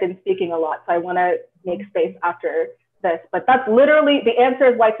realize that I've been speaking a lot, so I want to make space after this, but that's literally, the answer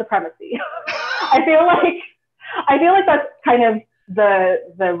is white supremacy. I feel like that's kind of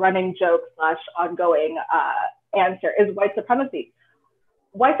the running joke / ongoing answer is white supremacy.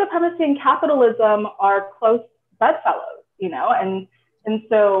 White supremacy and capitalism are close bedfellows, you know, and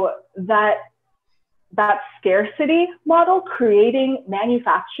so that scarcity model, creating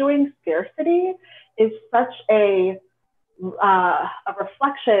manufacturing scarcity, is such a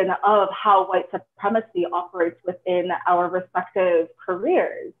reflection of how white supremacy operates within our respective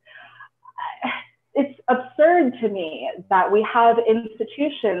careers. It's absurd to me that we have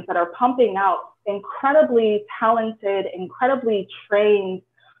institutions that are pumping out incredibly talented, incredibly trained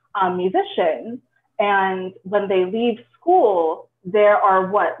musicians, and when they leave school, there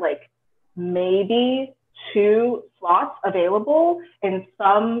are maybe 2 slots available in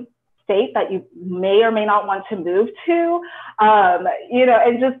some state that you may or may not want to move to, you know,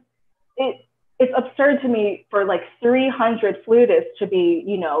 and just it's absurd to me for 300 flutists to be,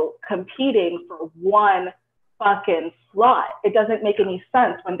 you know, competing for one fucking slot. It doesn't make any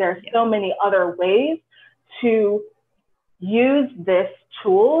sense when there are so many other ways to use this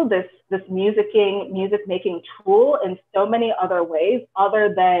tool, this music making tool in so many other ways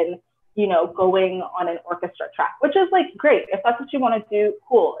other than, you know, going on an orchestra track, which is great. If that's what you want to do,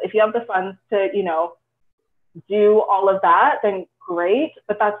 cool. If you have the funds to, you know, do all of that, then great,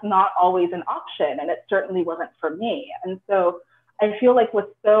 but that's not always an option. And it certainly wasn't for me. And so I feel like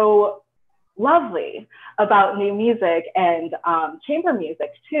what's so lovely about new music and chamber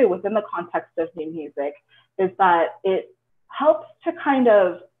music too, within the context of new music, is that it helps to kind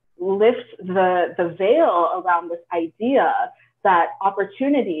of lift the veil around this idea that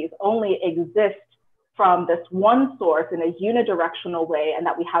opportunities only exist from this one source in a unidirectional way, and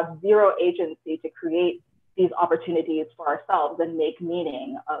that we have zero agency to create these opportunities for ourselves and make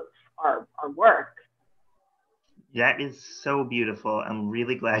meaning of our work. That is so beautiful. I'm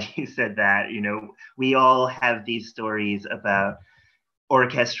really glad you said that. You know, we all have these stories about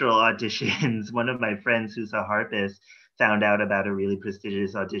orchestral auditions. One of my friends who's a harpist found out about a really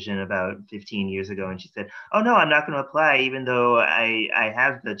prestigious audition about 15 years ago, and she said, oh no, I'm not going to apply even though I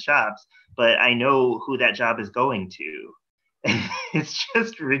have the chops, but I know who that job is going to. It's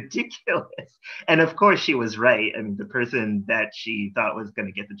just ridiculous. And of course she was right. I mean, the person that she thought was going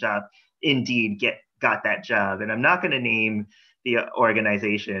to get the job indeed got that job. And I'm not going to name the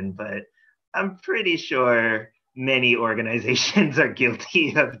organization, but I'm pretty sure many organizations are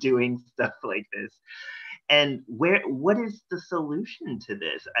guilty of doing stuff like this. And what is the solution to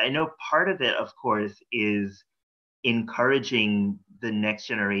this? I know part of it, of course, is encouraging the next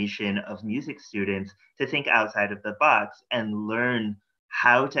generation of music students to think outside of the box and learn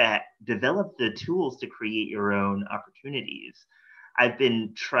how to develop the tools to create your own opportunities. I've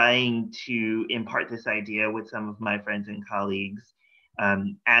been trying to impart this idea with some of my friends and colleagues.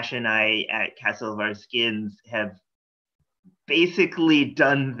 Ash and I at Castle of Our Skins have basically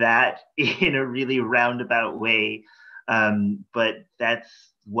done that in a really roundabout way. But that's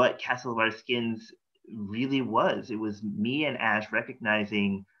what Castle of Our Skins really was. It was me and Ash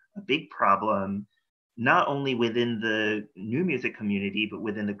recognizing a big problem, not only within the new music community, but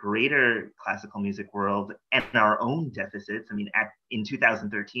within the greater classical music world and our own deficits. I mean, in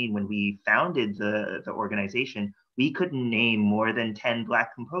 2013, when we founded the organization, we couldn't name more than 10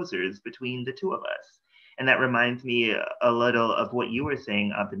 Black composers between the two of us. And that reminds me a little of what you were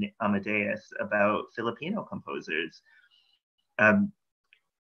saying, Amadeus, about Filipino composers.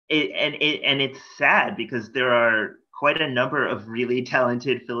 It's sad because there are quite a number of really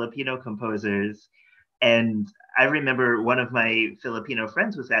talented Filipino composers. And I remember one of my Filipino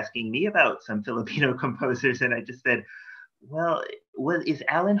friends was asking me about some Filipino composers, and I just said, well, is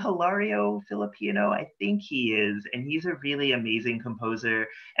Alan Hilario Filipino? I think he is, and he's a really amazing composer,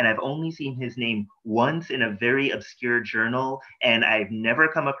 and I've only seen his name once in a very obscure journal, and I've never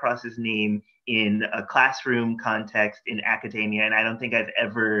come across his name in a classroom context in academia, and I don't think I've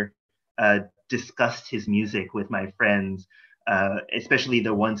ever discussed his music with my friends, especially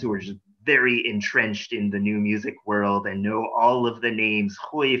the ones who are just very entrenched in the new music world and know all of the names,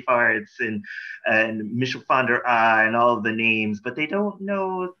 Huy Farts and Michel van der A and all of the names, but they don't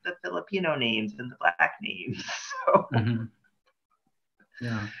know the Filipino names and the Black names. So. Mm-hmm.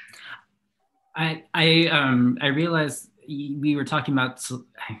 Yeah, I realized we were talking about.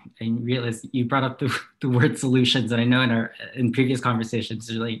 I realized you brought up the word solutions, and I know in previous conversations,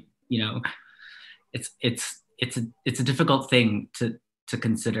 like, you know, it's it's a difficult thing to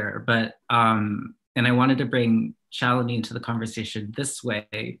consider, but and I wanted to bring Shalini into the conversation this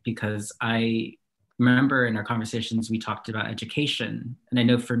way because I remember in our conversations we talked about education, and I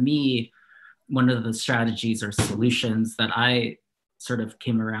know for me one of the strategies or solutions that I sort of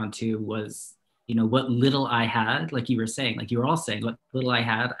came around to was, you know, what little I had, like you were saying, like you were all saying, what little I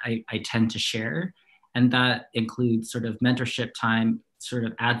had, I tend to share. And that includes sort of mentorship time, sort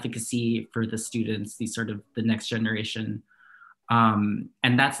of advocacy for the students, these sort of the next generation. And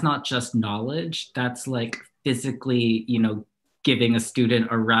that's not just knowledge, that's like physically, you know, giving a student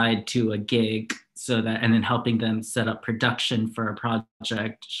a ride to a gig so that, and then helping them set up production for a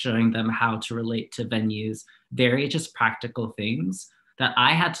project, showing them how to relate to venues, very just practical things that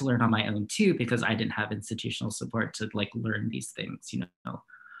I had to learn on my own too, because I didn't have institutional support to like learn these things, you know?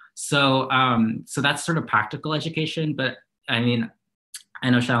 So, so that's sort of practical education, but I mean, I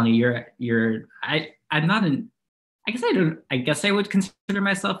know Shalini, I'm not an, I guess I would consider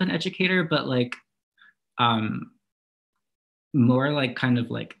myself an educator, but like, more like kind of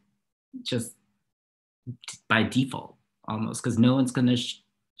like just by default almost, because no one's going to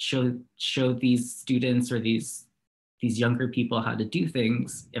show these students or these younger people how to do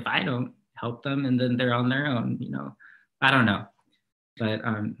things if I don't help them, and then they're on their own, you know. I don't know, but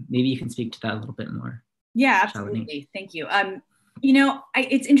maybe you can speak to that a little bit more. Yeah, absolutely. Shalini. Thank you. You know,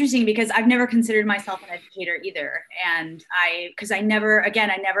 it's interesting because I've never considered myself an educator either. And because I never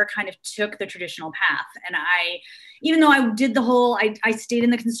kind of took the traditional path. And even though I did the whole, I stayed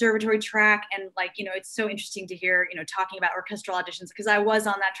in the conservatory track, and like, you know, it's so interesting to hear, you know, talking about orchestral auditions, because I was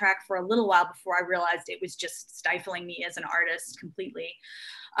on that track for a little while before I realized it was just stifling me as an artist completely.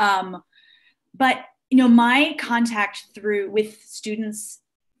 But, you know, my contact with students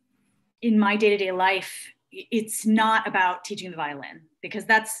in my day-to-day life, it's not about teaching the violin, because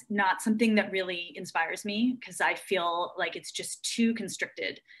that's not something that really inspires me, because I feel like it's just too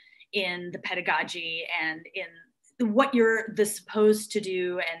constricted in the pedagogy and in what you're supposed to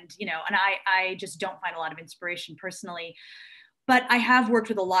do. And, you know, and I just don't find a lot of inspiration personally, but I have worked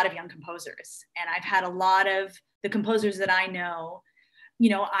with a lot of young composers, and I've had a lot of the composers that I know, you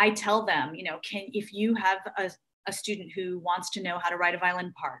know, I tell them, you know, if you have a student who wants to know how to write a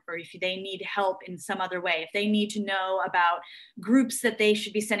violin part, or if they need help in some other way, if they need to know about groups that they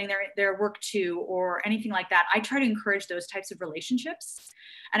should be sending their work to or anything like that, I try to encourage those types of relationships.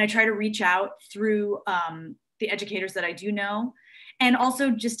 And I try to reach out through the educators that I do know, and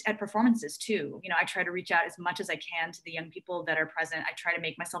also just at performances too. You know, I try to reach out as much as I can to the young people that are present. I try to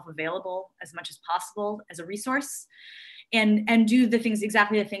make myself available as much as possible as a resource. And do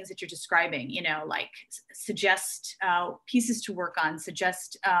exactly the things that you're describing, you know, like suggest pieces to work on,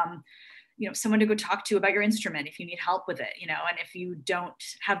 suggest, you know, someone to go talk to about your instrument if you need help with it, you know, and if you don't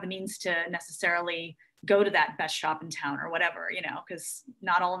have the means to necessarily go to that best shop in town or whatever, you know, because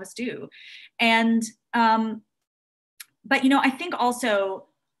not all of us do. And, but, you know, I think also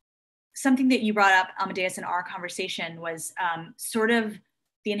something that you brought up, Amadeus, in our conversation was sort of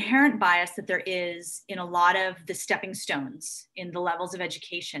the inherent bias that there is in a lot of the stepping stones in the levels of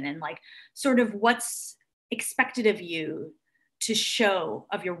education, and like sort of what's expected of you to show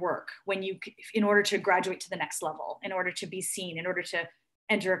of your work in order to graduate to the next level, in order to be seen, in order to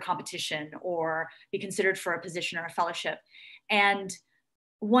enter a competition or be considered for a position or a fellowship. And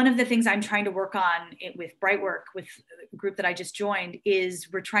one of the things I'm trying to work on with Brightwork, with the group that I just joined,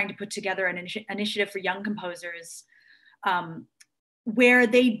 is we're trying to put together an initiative for young composers where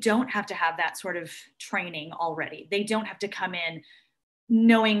they don't have to have that sort of training already. They don't have to come in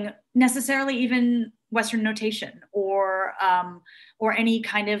knowing necessarily even Western notation or any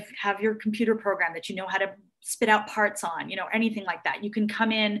kind of have your computer program that you know how to spit out parts on, you know, anything like that. You can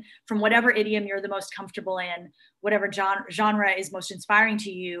come in from whatever idiom you're the most comfortable in, whatever genre is most inspiring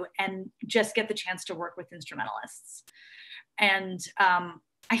to you, and just get the chance to work with instrumentalists. And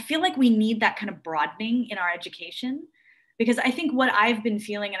I feel like we need that kind of broadening in our education, because I think what I've been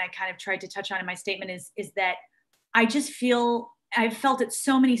feeling, and I kind of tried to touch on in my statement, is that I just feel, I've felt at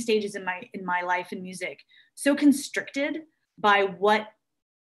so many stages in my life in music, so constricted by what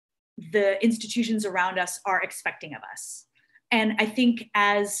the institutions around us are expecting of us. And I think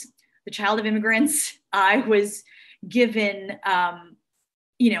as the child of immigrants, I was given,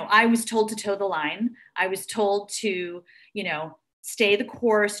 you know, I was told to toe the line. I was told to, you know, stay the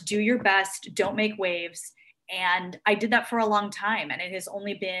course, do your best, don't make waves. And I did that for a long time. And it has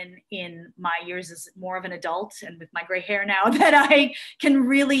only been in my years as more of an adult and with my gray hair now that I can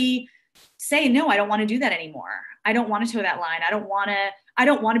really say, no, I don't want to do that anymore. I don't want to toe that line. I don't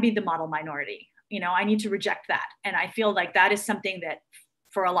want to be the model minority. You know, I need to reject that. And I feel like that is something that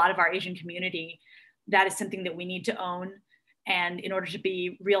for a lot of our Asian community, that is something that we need to own. And in order to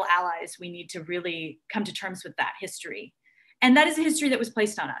be real allies, we need to really come to terms with that history. And that is a history that was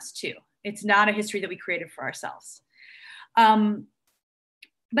placed on us too. It's not a history that we created for ourselves.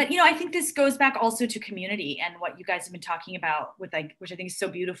 But I think this goes back also to community and what you guys have been talking about with, like, which I think is so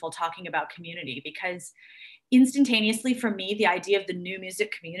beautiful, talking about community, because instantaneously for me, the idea of the new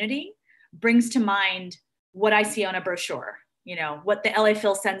music community brings to mind what I see on a brochure, what the LA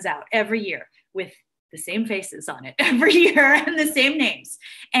Phil sends out every year with the same faces on it every year and the same names.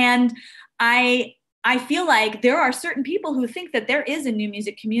 And I feel like there are certain people who think that there is a new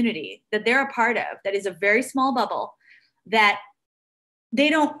music community that they're a part of, that is a very small bubble, that they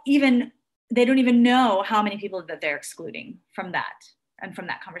don't even know how many people that they're excluding from that and from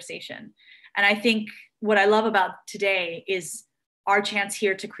that conversation. And I think what I love about today is our chance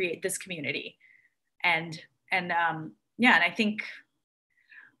here to create this community. And I think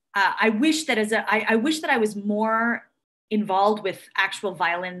I wish that I wish that I was more involved with actual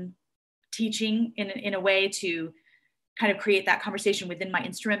violin teaching in a way to kind of create that conversation within my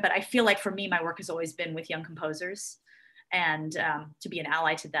instrument. But I feel like for me, my work has always been with young composers, and to be an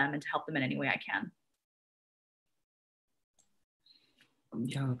ally to them and to help them in any way I can.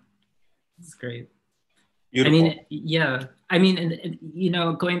 Yeah, that's great. Beautiful.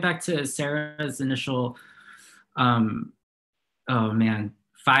 And going back to Sarah's initial, oh man,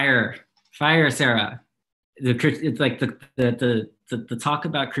 fire, Sarah. It's like the talk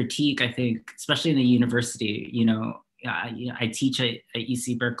about critique, I think, especially in the university, I teach at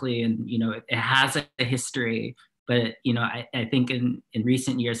UC Berkeley, and, it has a history, but, I think in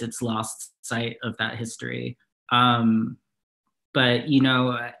recent years, it's lost sight of that history. But,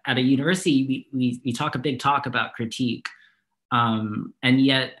 at a university, we talk a big talk about critique. And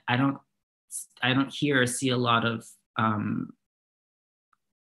yet I don't hear or see a lot of,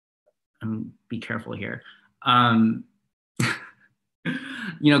 be careful here. Going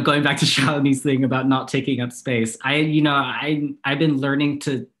back to Shalini's thing about not taking up space, I've been learning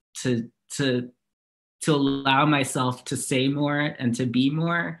to allow myself to say more and to be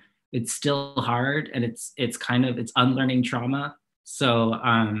more. It's still hard, and it's unlearning trauma. So,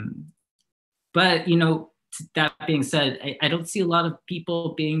 but that being said, I don't see a lot of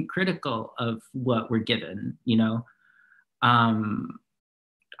people being critical of what we're given.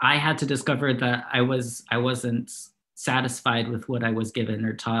 I had to discover that I wasn't satisfied with what I was given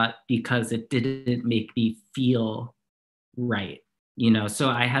or taught because it didn't make me feel right. So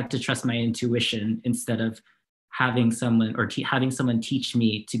I had to trust my intuition instead of having someone having someone teach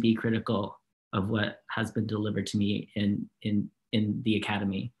me to be critical of what has been delivered to me in the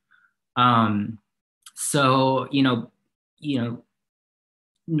academy. So,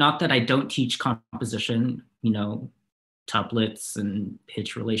 not that I don't teach composition, tuplets and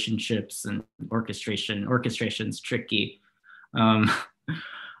pitch relationships and orchestration. Orchestration's tricky,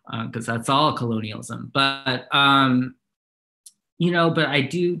 because that's all colonialism. But but I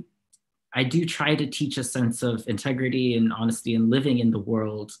do try to teach a sense of integrity and honesty and living in the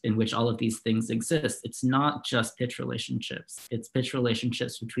world in which all of these things exist. It's not just pitch relationships. It's pitch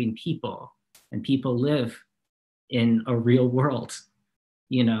relationships between people, and people live in a real world,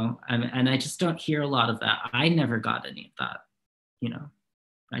 and I just don't hear a lot of that. I never got any of that,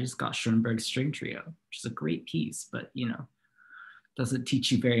 I just got Schoenberg's String Trio, which is a great piece, but, doesn't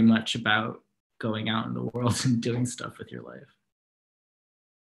teach you very much about going out in the world and doing stuff with your life.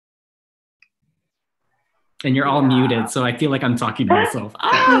 And you're all muted, so I feel like I'm talking to myself.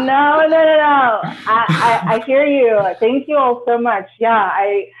 No. I hear you. Thank you all so much.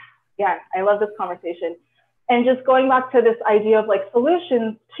 I love this conversation. And just going back to this idea of like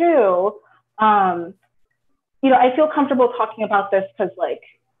solutions too, I feel comfortable talking about this because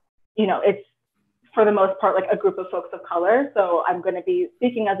it's for the most part like a group of folks of color. So I'm going to be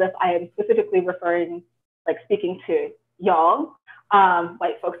speaking as if I am specifically speaking to y'all.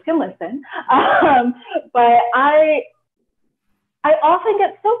 White folks can listen. But I often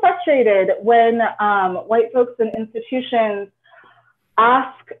get so frustrated when white folks in institutions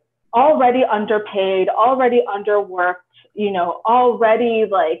ask already underpaid, already underworked, already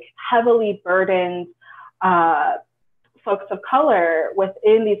like heavily burdened folks of color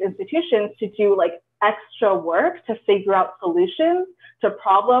within these institutions to do like extra work to figure out solutions to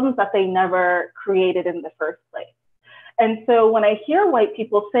problems that they never created in the first place. And so when I hear white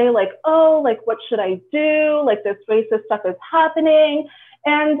people say like, oh, like, what should I do? Like this racist stuff is happening.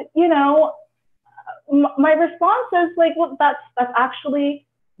 And, my response is like, well, that's actually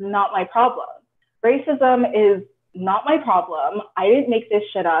not my problem. Racism is not my problem. I didn't make this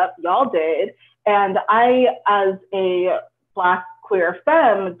shit up. Y'all did. And I, as a Black queer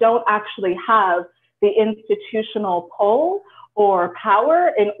femme, don't actually have the institutional pull or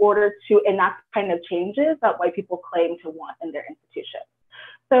power in order to enact kind of changes that white people claim to want in their institutions.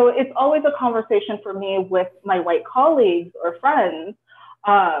 So it's always a conversation for me with my white colleagues or friends,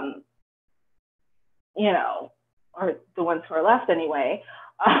 you know, or the ones who are left anyway,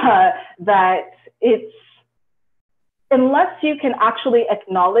 that it's, unless you can actually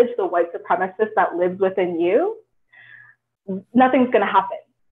acknowledge the white supremacist that lives within you, nothing's going to happen.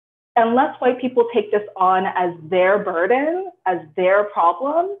 Unless white people take this on as their burden, as their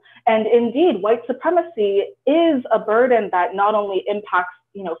problem, and indeed, white supremacy is a burden that not only impacts,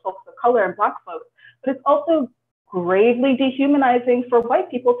 you know, folks of color and Black folks, but it's also gravely dehumanizing for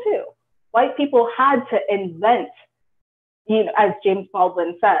white people too. White people had to invent, you know, as James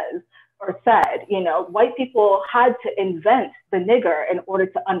Baldwin says, or said, you know, white people had to invent the nigger in order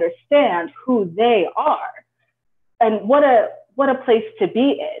to understand who they are. And what a place to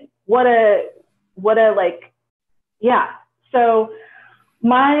be in. What a like, yeah. So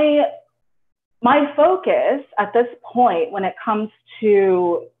my focus at this point when it comes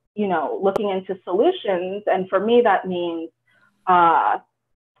to, you know, looking into solutions, and for me that means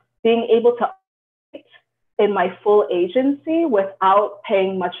being able to in my full agency without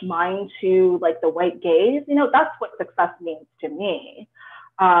paying much mind to like the white gaze, you know, that's what success means to me.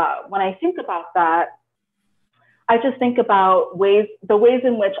 When I think about that, I just think about the ways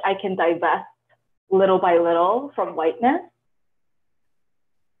in which I can divest little by little from whiteness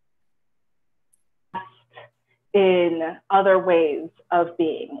in other ways of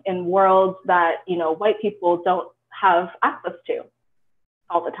being, in worlds that, you know, white people don't have access to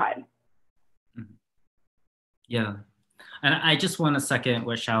all the time. Yeah. And I just want to second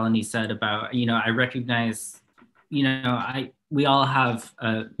what Shalini said about, you know, I recognize, you know, we all have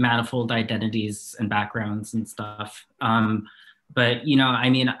manifold identities and backgrounds and stuff. But, you know, I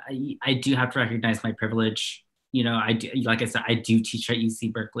mean, I do have to recognize my privilege. You know, I do, like I said, I do teach at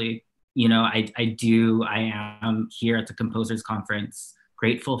UC Berkeley. You know, I am here at the Composers Conference,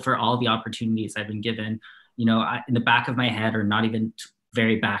 grateful for all the opportunities I've been given. You know, in the back of my head, or not even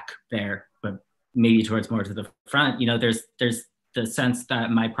very back there, but maybe towards more to the front, you know, there's the sense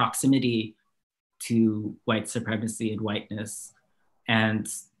that my proximity to white supremacy and whiteness and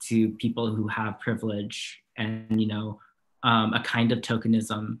to people who have privilege and, you know, a kind of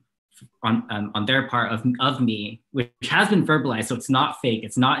tokenism on their part of me, which has been verbalized, so it's not fake,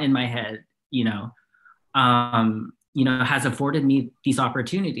 it's not in my head, you know, has afforded me these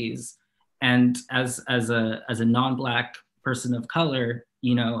opportunities. And as a non-Black person of color,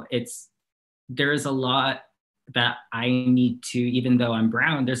 you know, there is a lot that I need to, even though I'm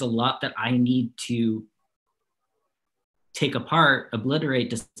brown, there's a lot that I need to take apart, obliterate,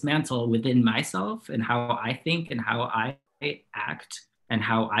 dismantle within myself, and how I think and how I act and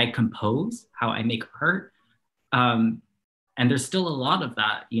how I compose, how I make art. And there's still a lot of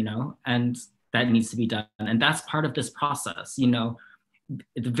that, you know, and that needs to be done. And that's part of this process, you know,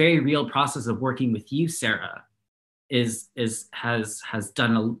 the very real process of working with you, Sarah, has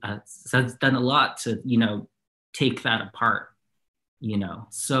done a lot to, you know, take that apart, you know.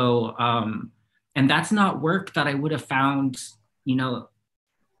 So and that's not work that I would have found, you know,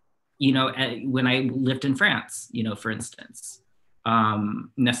 when I lived in France, you know, for instance,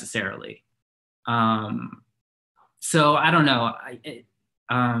 necessarily. So I don't know,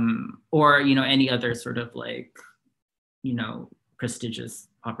 or, you know, any other sort of like, you know, prestigious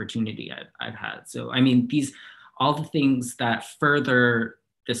opportunity I've had. So, I mean, all the things that further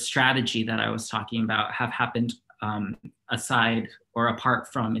the strategy that I was talking about have happened aside or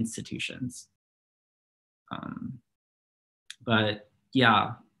apart from institutions. But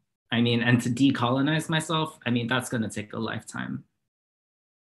yeah, I mean, and to decolonize myself, I mean, that's going to take a lifetime,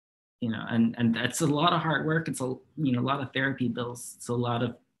 you know, and that's a lot of hard work. It's a lot of therapy bills. It's a lot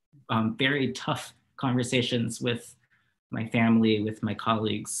of very tough conversations with my family, with my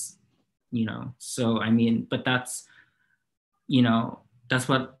colleagues, you know. So, I mean, but that's, you know,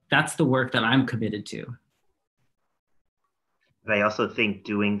 that's the work that I'm committed to. But I also think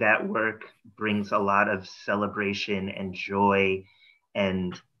doing that work brings a lot of celebration and joy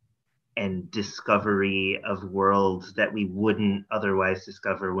and discovery of worlds that we wouldn't otherwise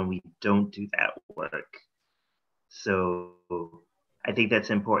discover when we don't do that work. So I think that's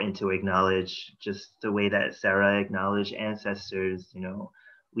important to acknowledge, just the way that Sarah acknowledged ancestors. You know,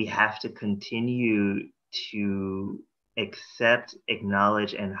 we have to continue to accept,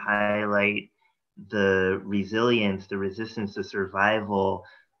 acknowledge, and highlight the resilience, the resistance, the survival,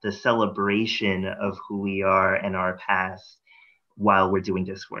 the celebration of who we are and our past while we're doing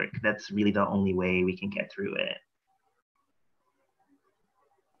this work. That's really the only way we can get through it.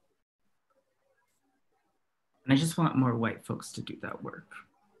 I just want more white folks to do that work.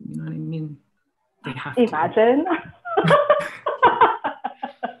 You know what I mean? They have Imagine.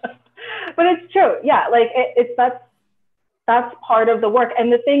 But it's true. Yeah, like that's part of the work.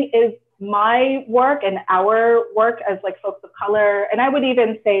 And the thing is, my work and our work as like folks of color, and I would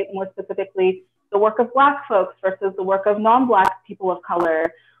even say more specifically, the work of Black folks versus the work of non-Black people of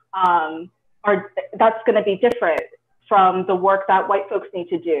color, that's going to be different from the work that white folks need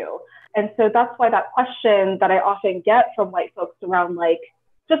to do. And so that's why that question that I often get from white folks around, like,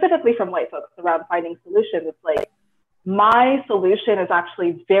 specifically from white folks around finding solutions, it's like, my solution is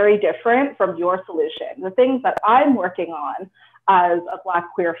actually very different from your solution. The things that I'm working on as a Black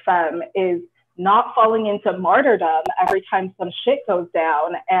queer femme is not falling into martyrdom every time some shit goes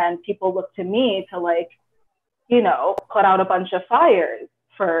down and people look to me to, like, you know, put out a bunch of fires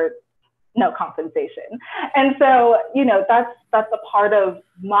for no compensation. And so, you know, that's a part of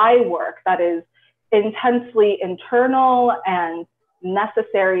my work that is intensely internal and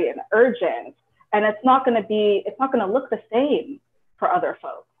necessary and urgent. And it's not going to look the same for other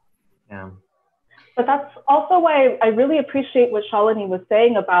folks. Yeah. But that's also why I really appreciate what Shalini was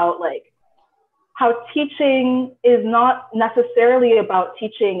saying about, like, how teaching is not necessarily about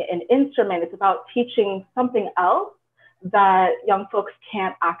teaching an instrument. It's about teaching something else that young folks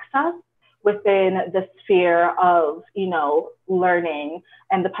can't access within the sphere of, you know, learning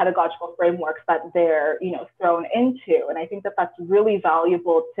and the pedagogical frameworks that they're, you know, thrown into. And I think that that's really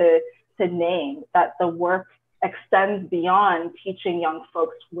valuable to name, that the work extends beyond teaching young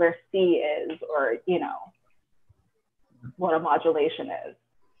folks where C is, or, you know, what a modulation is,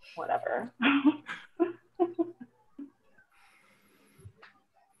 whatever.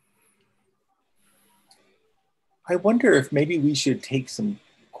 I wonder if maybe we should take some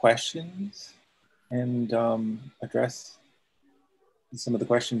questions and address some of the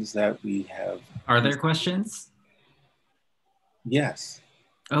questions that we have. Are there questions? Yes.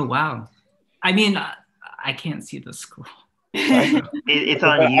 Oh, wow. I mean, I can't see the scroll. It's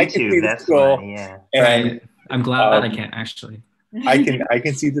on YouTube, that's why, yeah. And right. I'm glad I can't actually. I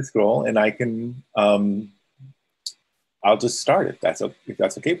can see the scroll, and I can, I'll just start it, if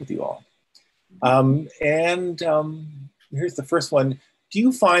that's okay with you all. Here's the first one. Do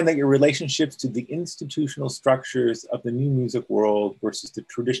you find that your relationships to the institutional structures of the new music world versus the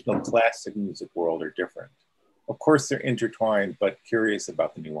traditional classic music world are different? Of course, they're intertwined, but curious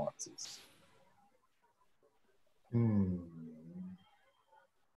about the nuances. I mean,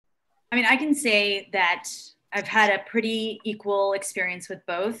 I can say that I've had a pretty equal experience with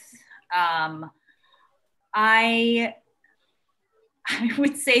both. I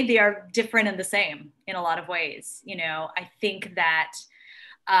would say they are different and the same in a lot of ways. You know, I think that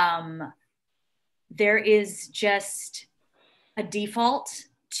there is just a default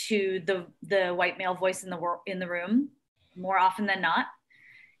to the white male voice in the room more often than not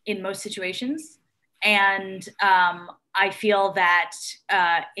in most situations. And I feel that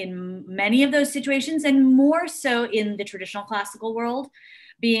in many of those situations, and more so in the traditional classical world,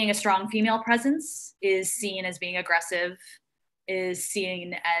 being a strong female presence is seen as being aggressive, is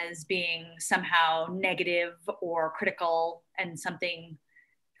seen as being somehow negative or critical and something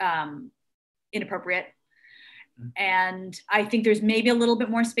inappropriate. And I think there's maybe a little bit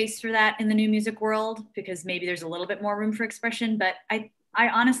more space for that in the new music world, because maybe there's a little bit more room for expression. But I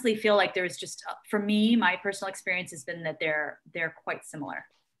honestly feel like there's just, for me, my personal experience has been that they're quite similar.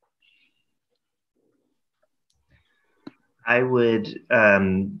 I would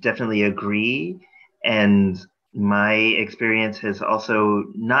definitely agree. And my experience has also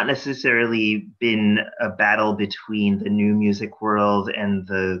not necessarily been a battle between the new music world and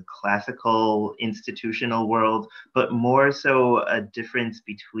the classical institutional world, but more so a difference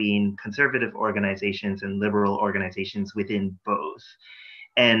between conservative organizations and liberal organizations within both.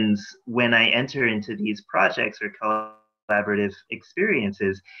 And when I enter into these projects or collaborative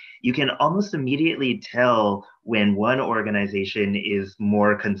experiences, you can almost immediately tell when one organization is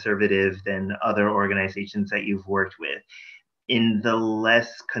more conservative than other organizations that you've worked with. In the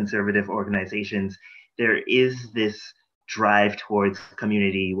less conservative organizations, there is this drive towards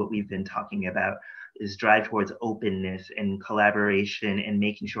community, what we've been talking about, is drive towards openness and collaboration and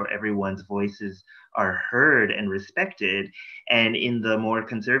making sure everyone's voices are heard and respected. And in the more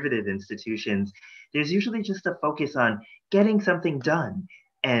conservative institutions, there's usually just a focus on getting something done,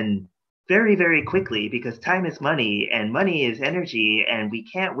 and very, very quickly, because time is money and money is energy, and we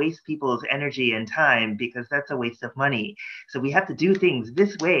can't waste people's energy and time because that's a waste of money. So we have to do things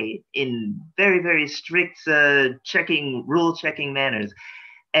this way in very, very strict rule checking manners.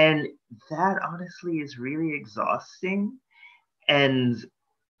 And that honestly is really exhausting. And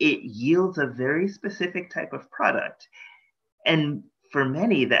it yields a very specific type of product. And for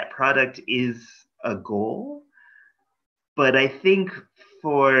many, that product is a goal. But I think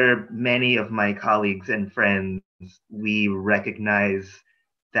for many of my colleagues and friends, we recognize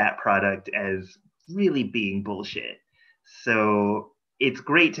that product as really being bullshit. So it's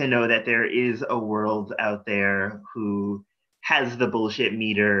great to know that there is a world out there who has the bullshit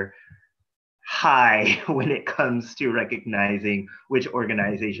meter high when it comes to recognizing which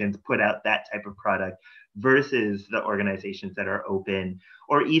organizations put out that type of product versus the organizations that are open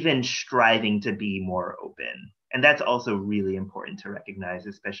or even striving to be more open. And that's also really important to recognize,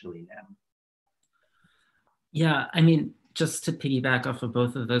 especially now. Yeah, I mean, just to piggyback off of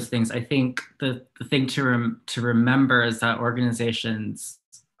both of those things, I think the thing to remember is that organizations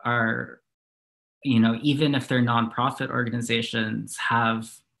are, you know, even if they're nonprofit organizations, have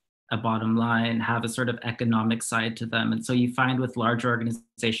a bottom line, have a sort of economic side to them. And so you find with large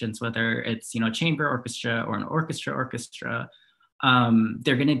organizations, whether it's, you know, a chamber orchestra or an orchestra,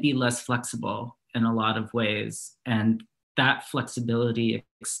 they're going to be less flexible in a lot of ways. And that flexibility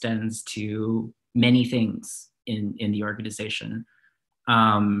extends to many things in the organization.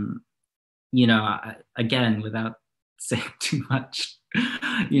 You know, again, without saying too much,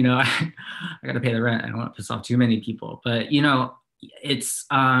 you know, I got to pay the rent. I don't want to piss off too many people, but, you know, it's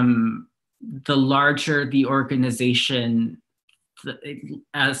the larger the organization,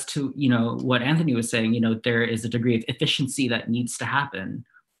 as to, you know, what Anthony was saying, you know, there is a degree of efficiency that needs to happen.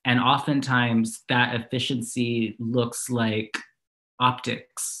 And oftentimes that efficiency looks like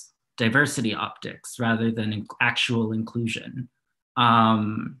optics, diversity optics, rather than actual inclusion.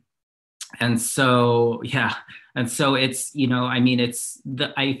 And so, yeah, and so it's, you know, I mean, it's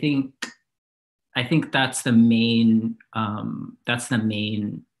the, I think that's the main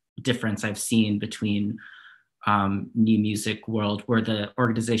difference I've seen between new music world, where the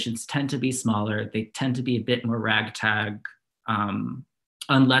organizations tend to be smaller, they tend to be a bit more ragtag,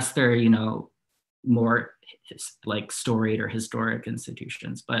 unless they're, you know, more like storied or historic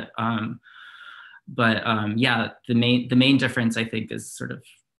institutions. But yeah, the main difference, I think, is sort of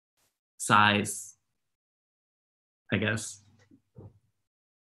size, I guess,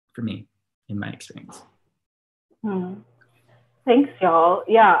 for me, in my experience. Thanks, y'all.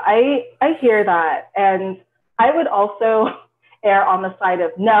 Yeah, I hear that. And I would also err on the side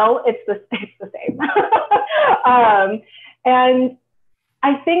of no, it's the same. And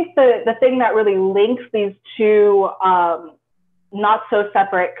I think the thing that really links these two not so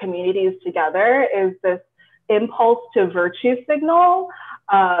separate communities together is this impulse to virtue signal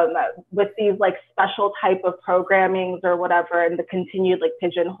with these like special type of programmings or whatever, and the continued like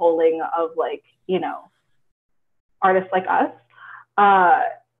pigeonholing of like, you know, artists like us.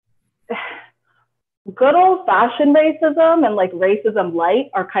 Good old fashioned racism and like racism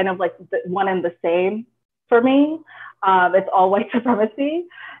light are kind of like one and the same for me. It's all white supremacy.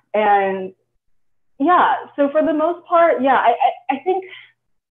 And yeah, so for the most part, yeah, I think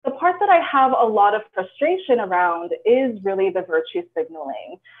the part that I have a lot of frustration around is really the virtue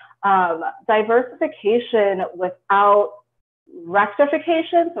signaling. Diversification without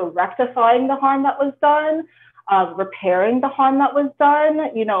rectification, so rectifying the harm that was done, repairing the harm that was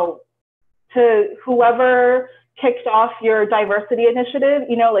done, you know, to whoever kicked off your diversity initiative,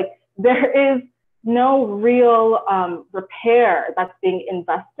 you know, like there is no real repair that's being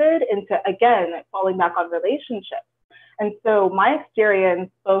invested into, again, falling back on relationships. And so my experience,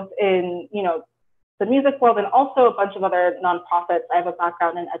 both in, you know, the music world and also a bunch of other nonprofits, I have a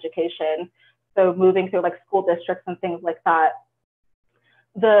background in education, so moving through like school districts and things like that,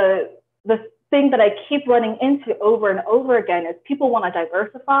 the thing that I keep running into over and over again is people want to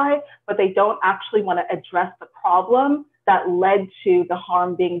diversify, but they don't actually want to address the problem that led to the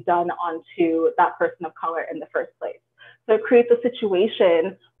harm being done onto that person of color in the first place. So it creates a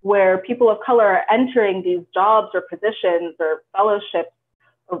situation where people of color are entering these jobs or positions or fellowships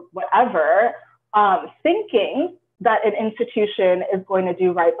or whatever, thinking that an institution is going to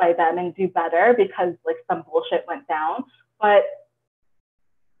do right by them and do better because like some bullshit went down. But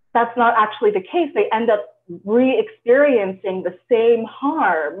that's not actually the case. They end up re-experiencing the same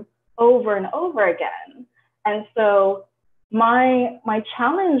harm over and over again. And so my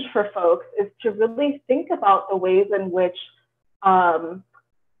challenge for folks is to really think about the ways in which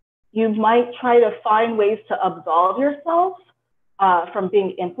you might try to find ways to absolve yourself from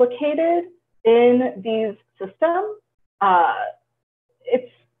being implicated in these systems.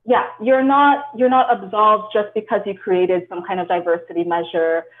 You're not absolved just because you created some kind of diversity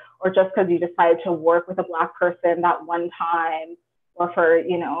measure or just because you decided to work with a Black person that one time or for,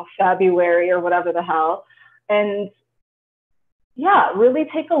 you know, February or whatever the hell. And yeah, really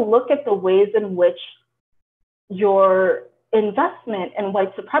take a look at the ways in which your investment in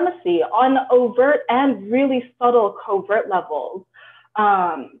white supremacy on overt and really subtle covert levels,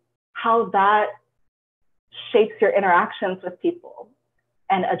 how that shapes your interactions with people,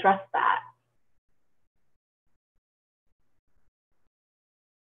 and address that.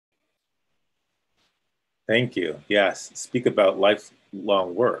 Thank you. Yes, speak about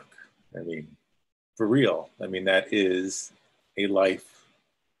lifelong work. I mean, for real. I mean, that is a life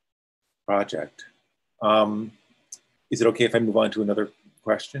project. Is it okay if I move on to another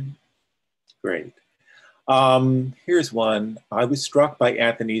question? Great. Here's one. I was struck by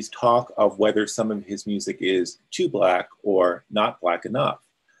Anthony's talk of whether some of his music is too Black or not Black enough.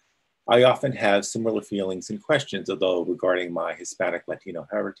 I often have similar feelings and questions, although regarding my Hispanic Latino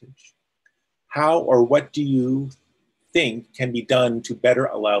heritage. How or what do you think can be done to better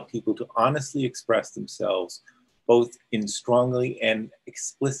allow people to honestly express themselves, both in strongly and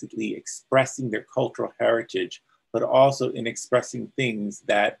explicitly expressing their cultural heritage, but also in expressing things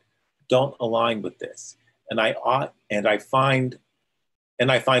that don't align with this? And I find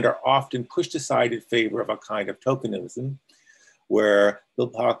are often pushed aside in favor of a kind of tokenism, where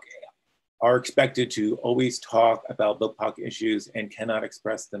BIPOC are expected to always talk about BIPOC issues and cannot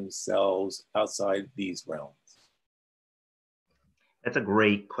express themselves outside these realms. That's a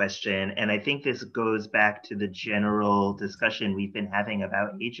great question. And I think this goes back to the general discussion we've been having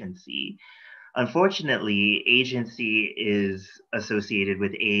about agency. Unfortunately, agency is associated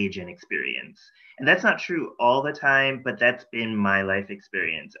with age and experience. And that's not true all the time, but that's been my life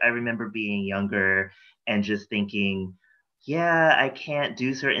experience. I remember being younger and just thinking, yeah, I can't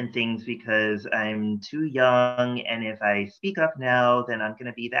do certain things because I'm too young. And if I speak up now, then I'm going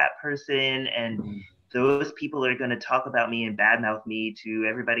to be that person. And those people are going to talk about me and badmouth me to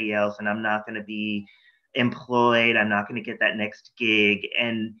everybody else. And I'm not going to be employed. I'm not going to get that next gig.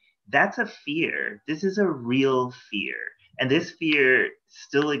 And that's a fear. This is a real fear. And this fear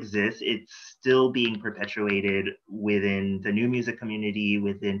still exists. It's still being perpetuated within the new music community,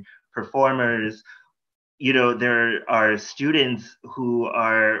 within performers. You know, there are students who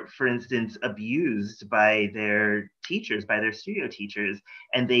are, for instance, abused by their teachers, by their studio teachers,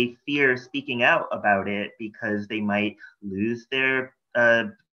 and they fear speaking out about it because they might lose their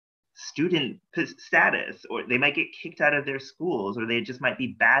student status, or they might get kicked out of their schools, or they just might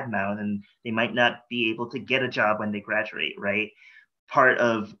be badmouthed and they might not be able to get a job when they graduate, right? Part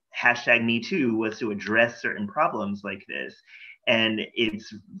of #MeToo was to address certain problems like this. And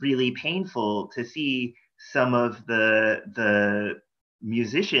it's really painful to see some of the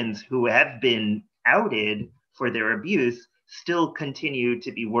musicians who have been outed for their abuse still continue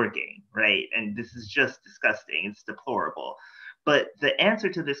to be working, right? And this is just disgusting. It's deplorable. But the answer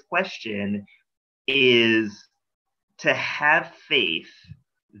to this question is to have faith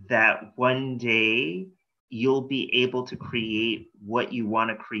that one day you'll be able to create what you want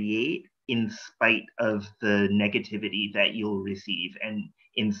to create in spite of the negativity that you'll receive and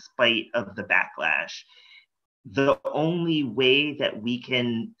in spite of the backlash. The only way that we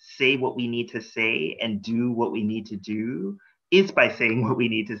can say what we need to say and do what we need to do is by saying what we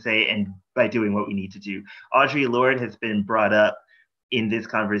need to say and by doing what we need to do. Audre Lorde has been brought up in this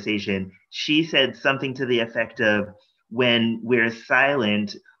conversation. She said something to the effect of, when we're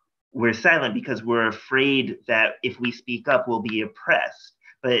silent because we're afraid that if we speak up, we'll be oppressed.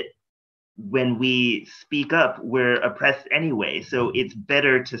 But when we speak up, we're oppressed anyway. So it's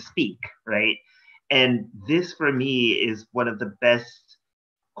better to speak, right? And this, for me, is one of the best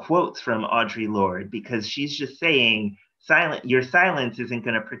quotes from Audre Lorde, because she's just saying, your silence isn't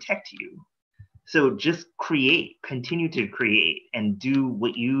going to protect you. So just continue to create, and do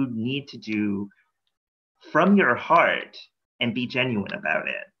what you need to do from your heart and be genuine about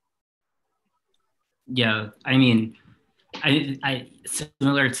it. Yeah, I mean, I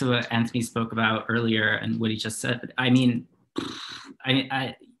similar to what Anthony spoke about earlier and what he just said. I mean,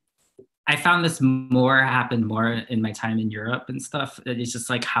 I found this happened more in my time in Europe and stuff. It's just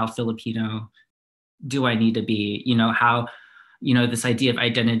like, how Filipino do I need to be? You know, how, you know, this idea of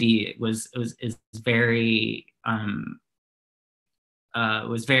identity is very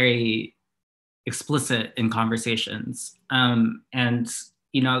explicit in conversations. And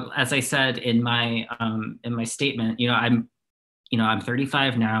you know, as I said in my statement, you know, I'm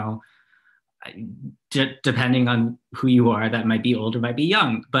 35 now. Depending on who you are, that might be old or might be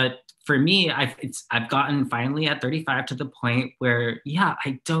young. But for me, I've gotten finally at 35 to the point where, yeah,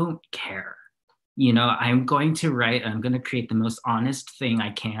 I don't care. You know, I'm going to write, I'm going to create the most honest thing I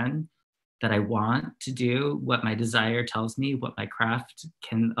can that I want to do, what my desire tells me, what my craft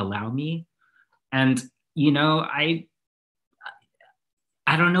can allow me. And, you know,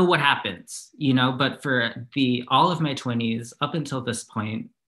 I don't know what happens, you know, but for all of my 20s up until this point,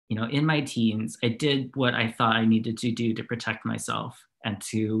 you know, in my teens, I did what I thought I needed to do to protect myself and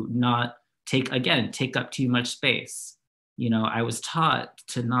to not take up too much space. You know, I was taught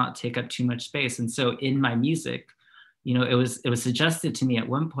to not take up too much space. And so in my music, you know, it was suggested to me at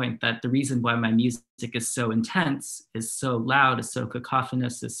one point that the reason why my music is so intense, is so loud, is so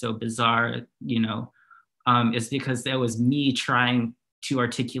cacophonous, is so bizarre, you know, is because that was me trying to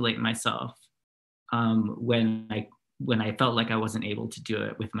articulate myself when I felt like I wasn't able to do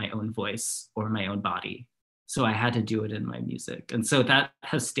it with my own voice or my own body. So I had to do it in my music. And so that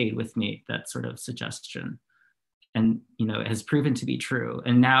has stayed with me, that sort of suggestion. And, you know, it has proven to be true.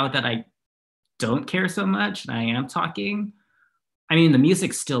 And now that I don't care so much and I am talking, I mean, the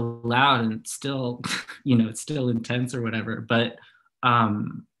music's still loud and still, you know, it's still intense or whatever, but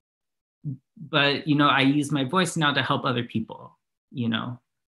you know, I use my voice now to help other people, you know.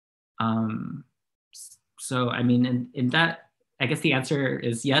 So I mean, in that, I guess the answer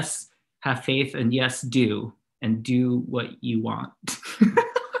is yes, have faith, and yes, do what you want.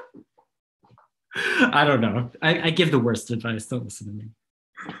 I don't know. I give the worst advice. Don't listen to me.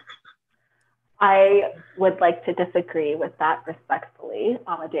 I would like to disagree with that respectfully,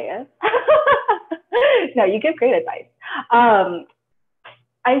 Amadeus. No, you give great advice.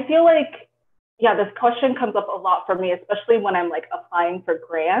 I feel like, yeah, this question comes up a lot for me, especially when I'm like applying for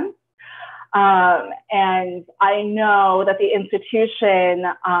grants. And I know that the institution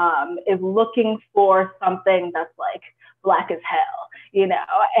is looking for something that's like Black as hell, you know,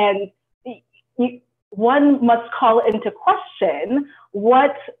 and one must call into question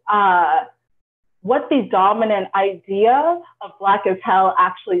what the dominant idea of Black as hell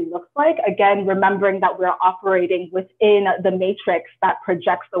actually looks like. Again, remembering that we're operating within the matrix that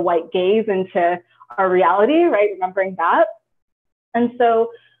projects the white gaze into our reality, right? Remembering that. And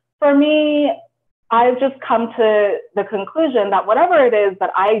so for me, I've just come to the conclusion that whatever it is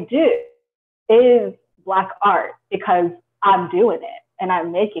that I do is Black art because I'm doing it and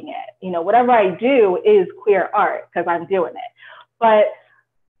I'm making it. You know, whatever I do is queer art because I'm doing it. But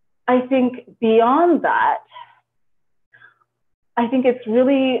I think beyond that, I think it's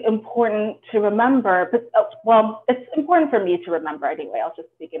really important to remember, but, well, it's important for me to remember anyway, I'll just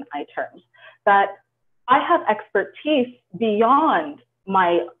speak in I terms, that I have expertise beyond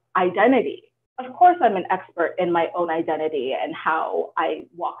my identity. Of course, I'm an expert in my own identity and how I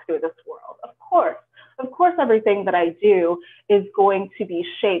walk through this world. Of course, everything that I do is going to be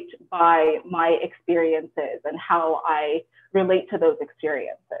shaped by my experiences and how I relate to those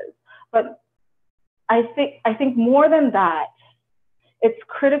experiences. But I think more than that, it's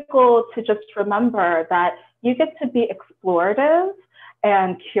critical to just remember that you get to be explorative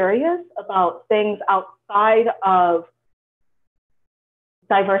and curious about things outside of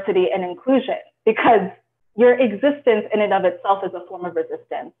diversity and inclusion, because your existence in and of itself is a form of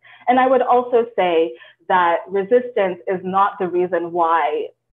resistance. And I would also say that resistance is not the reason why,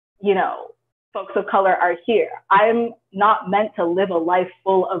 you know, folks of color are here. I'm not meant to live a life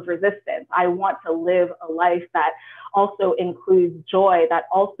full of resistance. I want to live a life that also includes joy, that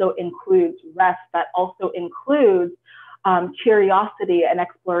also includes rest, that also includes curiosity and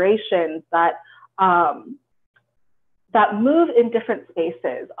explorations that that move in different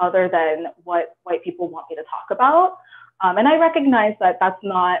spaces other than what white people want me to talk about. And I recognize that that's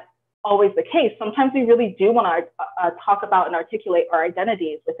not always the case. Sometimes we really do want to talk about and articulate our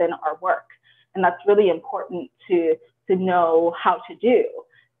identities within our work. And that's really important to know how to do.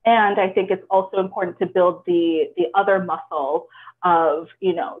 And I think it's also important to build the other muscle of,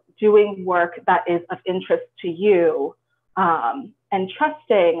 you know, doing work that is of interest to you, and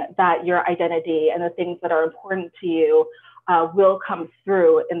trusting that your identity and the things that are important to you will come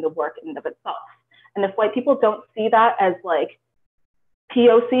through in the work in and of itself. And if white people don't see that as like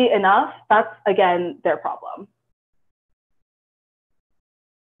POC enough, that's again their problem.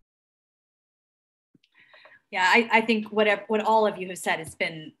 Yeah, I think what all of you have said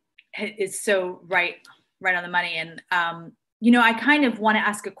is so right on the money. And you know, I kind of want to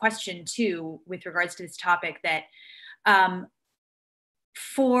ask a question too with regards to this topic that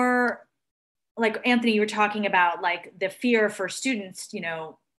for, like Anthony, you were talking about like the fear for students, you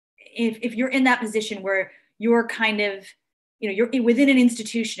know, if you're in that position where you're kind of, you know, you're within an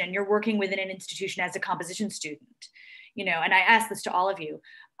institution and you're working within an institution as a composition student, you know, and I ask this to all of you,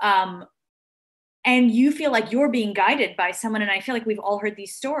 and you feel like you're being guided by someone, and I feel like we've all heard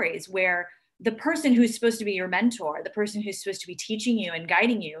these stories where the person who's supposed to be your mentor, the person who's supposed to be teaching you and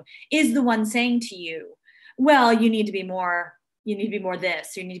guiding you, is the one saying to you, well, you need to be more you need to be more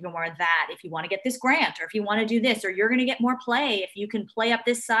this, or you need to be more that if you want to get this grant, or if you want to do this, or you're going to get more play if you can play up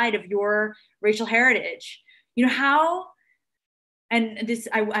this side of your racial heritage. You know, how, and this,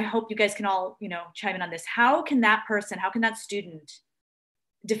 I hope you guys can all, you know, chime in on this. How can that person, how can that student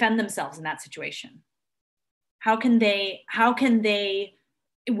defend themselves in that situation? How can they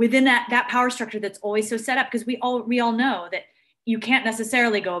within that power structure that's always so set up? Because we all know that you can't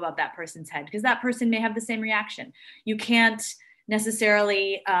necessarily go above that person's head, because that person may have the same reaction. You can't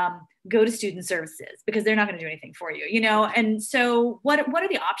necessarily go to student services because they're not going to do anything for you, you know? And so what are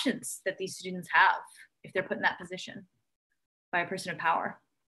the options that these students have if they're put in that position by a person of power?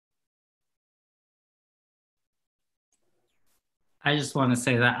 I just want to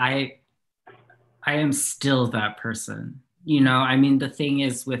say that I am still that person. You know, I mean, the thing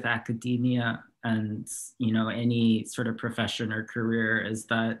is with academia and, you know, any sort of profession or career is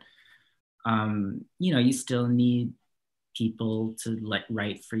that, you know, you still need people to like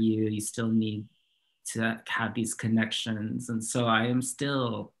write for you. You still need to have these connections. And so I am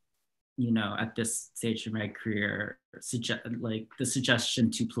still, you know, at this stage of my career, like the suggestion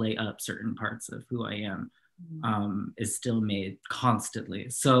to play up certain parts of who I am is still made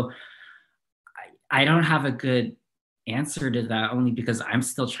constantly. So I don't have a good answer to that, only because I'm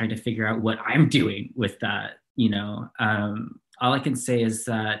still trying to figure out what I'm doing with that, you know. All I can say is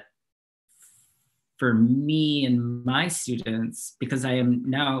that for me and my students, because I am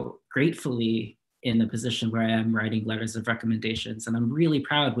now gratefully in the position where I am writing letters of recommendations, and I'm really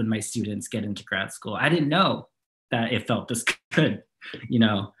proud when my students get into grad school. I didn't know that it felt this good, you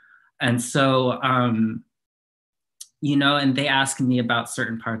know. And so, you know, and they ask me about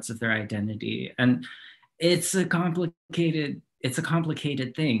certain parts of their identity, and it's a complicated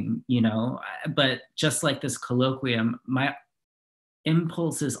thing, you know. But just like this colloquium, my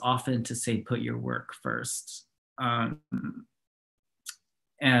impulse is often to say, put your work first.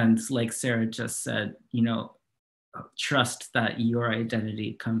 And like Sarah just said, you know, trust that your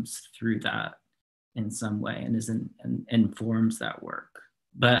identity comes through that in some way and informs that work.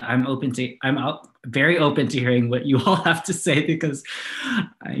 But I'm very open to hearing what you all have to say, because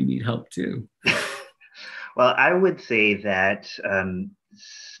I need help too. Well, I would say that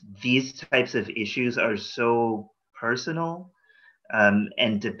these types of issues are so personal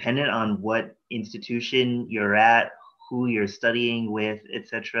and dependent on what institution you're at, who you're studying with,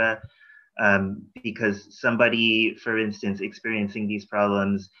 etc. Because somebody, for instance, experiencing these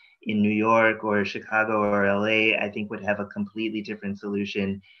problems in New York or Chicago or LA, I think would have a completely different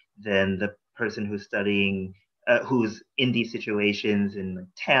solution than the person who's studying, who's in these situations in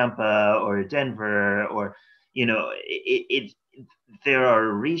Tampa or Denver, or, you know, there are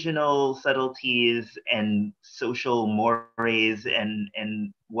regional subtleties and social mores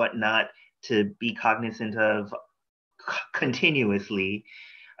and whatnot to be cognizant of continuously.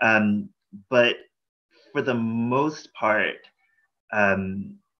 But for the most part,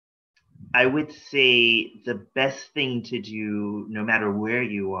 I would say the best thing to do, no matter where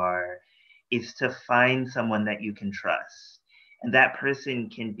you are, is to find someone that you can trust. And that person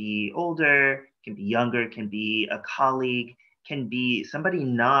can be older, can be younger, can be a colleague, can be somebody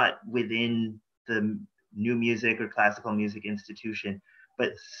not within the new music or classical music institution,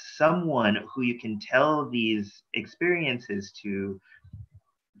 but someone who you can tell these experiences to,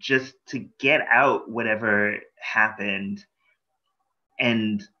 just to get out whatever happened,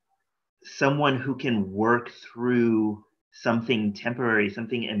 and someone who can work through something temporary,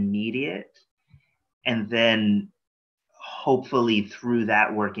 something immediate, and then hopefully through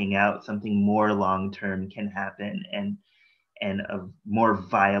that working out, something more long-term can happen and a more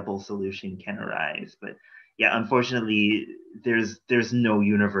viable solution can arise. But yeah, unfortunately, there's no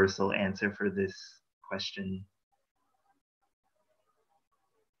universal answer for this question.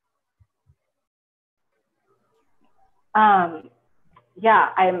 Yeah,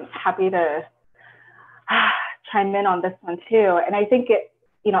 I'm happy to chime in on this one too. And I think it,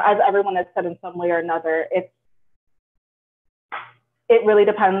 you know, as everyone has said in some way or another, it really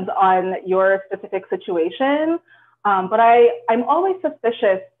depends on your specific situation. But I'm always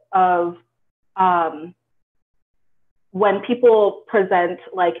suspicious of when people present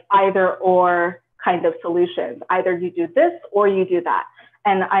like either or kind of solutions. Either you do this or you do that.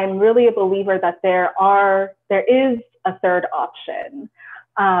 And I'm really a believer that there is a third option.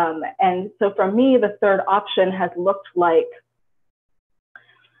 And so for me, the third option has looked like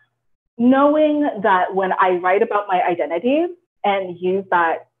knowing that when I write about my identity and use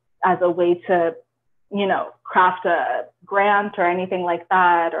that as a way to, you know, craft a grant or anything like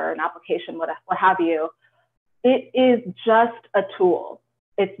that, or an application, what have you, it is just a tool.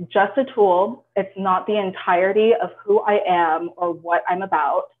 It's just a tool. It's not the entirety of who I am or what I'm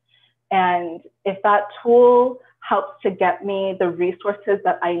about. And if that tool helps to get me the resources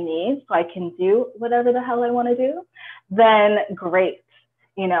that I need so I can do whatever the hell I want to do, then great,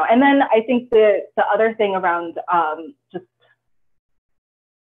 you know. And then I think the other thing around just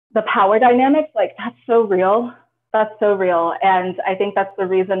the power dynamics, like that's so real. That's so real. And I think that's the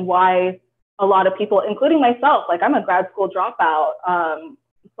reason why a lot of people, including myself, like I'm a grad school dropout.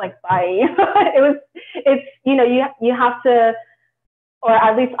 Like it's, you know, you have to, or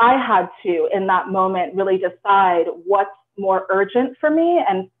at least I had to in that moment really decide what's more urgent for me.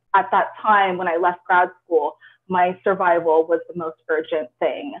 And at that time when I left grad school, my survival was the most urgent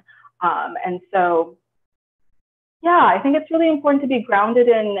thing. And so, yeah, I think it's really important to be grounded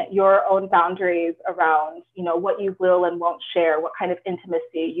in your own boundaries around, you know, what you will and won't share, what kind of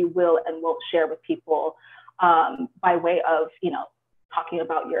intimacy you will and won't share with people, by way of, you know, talking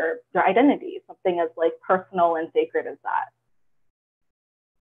about your identity, something as like personal and sacred as that.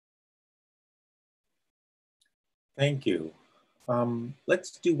 Thank you.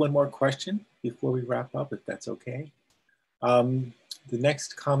 Let's do one more question before we wrap up, if that's okay. The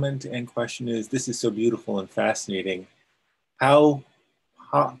next comment and question is, this is so beautiful and fascinating. How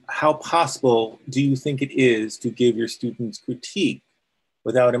possible do you think it is to give your students critique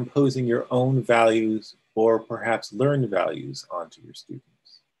without imposing your own values or perhaps learned values onto your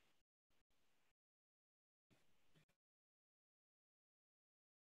students?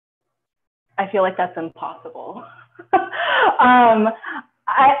 I feel like that's impossible.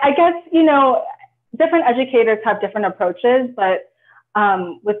 I guess, you know, different educators have different approaches, but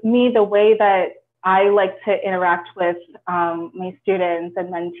with me, the way that I like to interact with my students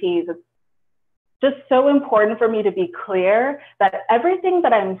and mentees, it's just so important for me to be clear that everything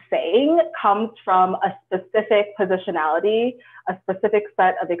that I'm saying comes from a specific positionality, a specific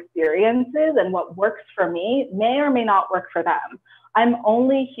set of experiences, and what works for me may or may not work for them. I'm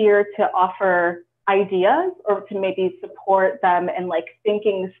only here to offer ideas or to maybe support them in like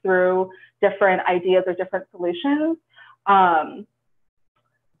thinking through different ideas or different solutions.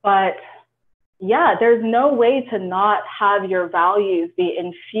 But yeah, there's no way to not have your values be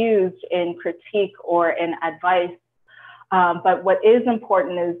infused in critique or in advice. But what is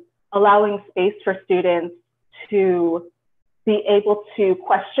important is allowing space for students to be able to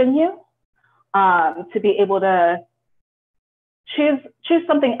question you, to be able to choose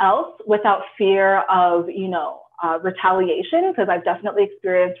something else without fear of, you know, retaliation, because I've definitely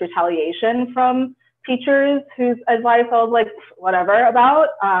experienced retaliation from teachers whose advice I was like, whatever about.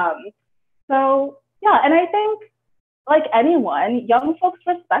 So yeah, and I think like anyone, young folks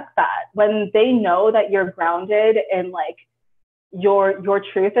respect that when they know that you're grounded in like your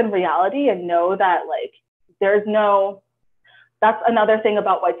truth and reality, and know that like there's no, that's another thing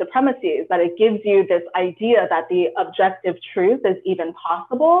about white supremacy, is that it gives you this idea that the objective truth is even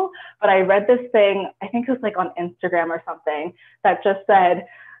possible. But I read this thing, I think it was like on Instagram or something, that just said,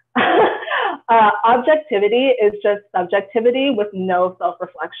 objectivity is just subjectivity with no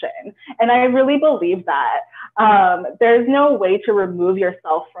self-reflection. And I really believe that. There's no way to remove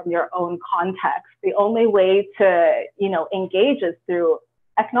yourself from your own context. The only way to, you know, engage is through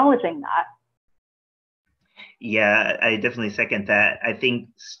acknowledging that. Yeah, I definitely second that. I think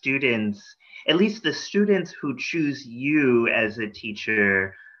students, at least the students who choose you as a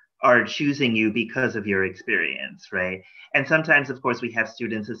teacher, are choosing you because of your experience, right? And sometimes, of course, we have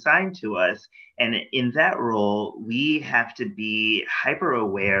students assigned to us. And in that role, we have to be hyper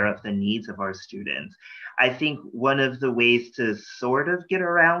aware of the needs of our students. I think one of the ways to sort of get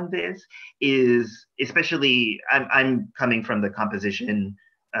around this is, especially, I'm coming from the composition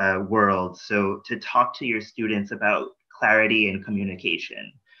world, so to talk to your students about clarity and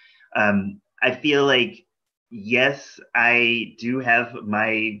communication. I feel like, yes, I do have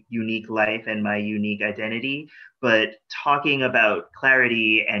my unique life and my unique identity, but talking about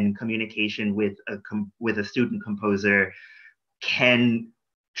clarity and communication with a student composer can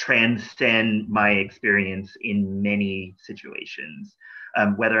transcend my experience in many situations,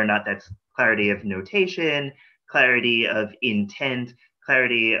 whether or not that's clarity of notation, clarity of intent,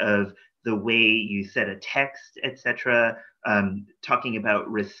 clarity of the way you set a text, etc. Talking about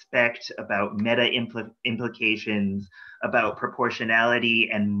respect, about meta implications, about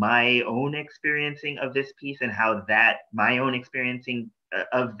proportionality, and my own experiencing of this piece, and how that my own experiencing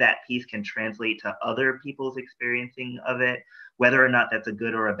of that piece can translate to other people's experiencing of it, whether or not that's a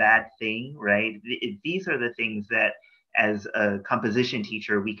good or a bad thing, right? These are the things that, as a composition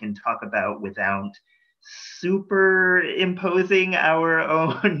teacher, we can talk about without superimposing our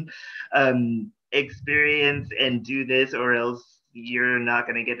own experience and do this or else you're not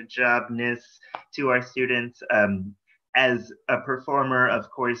going to get a jobness to our students. As a performer,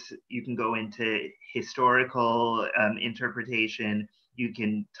 of course, you can go into historical interpretation. You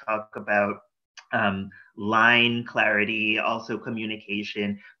can talk about line clarity, also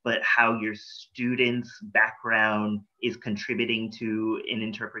communication, but how your students' background is contributing to an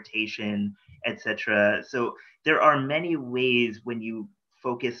interpretation, etc. So there are many ways when you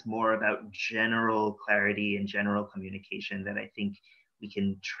focus more about general clarity and general communication that I think we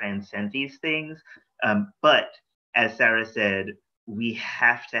can transcend these things. But as Sarah said, we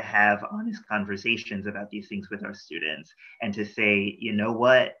have to have honest conversations about these things with our students and to say, you know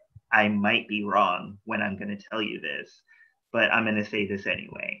what, I might be wrong when I'm going to tell you this, but I'm going to say this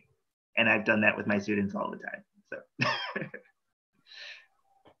anyway. And I've done that with my students all the time. So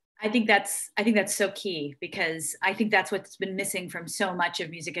I think that's so key, because I think that's what's been missing from so much of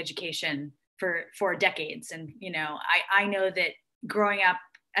music education for decades. And I know that growing up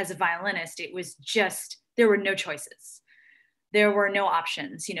as a violinist, it was just, there were no choices. There were no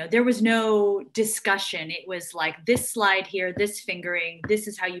options. There was no discussion. It was like this slide here, this fingering, this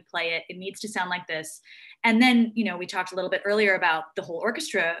is how you play it. It needs to sound like this. And then, we talked a little bit earlier about the whole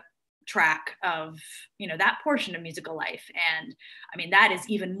orchestra track of, that portion of musical life. And I mean, that is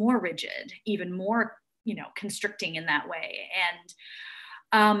even more rigid, even more, constricting in that way.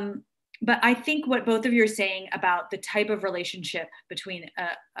 And, but I think what both of you are saying about the type of relationship between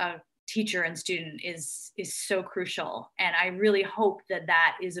a teacher and student is so crucial. And I really hope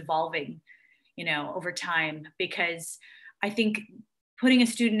that is evolving, over time, because I think putting a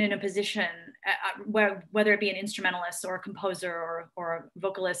student in a position, whether it be an instrumentalist or a composer or a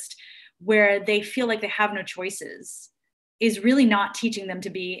vocalist, where they feel like they have no choices, is really not teaching them to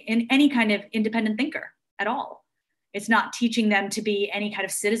be in any kind of independent thinker at all. It's not teaching them to be any kind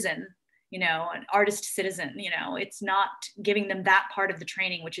of citizen, an artist citizen. It's not giving them that part of the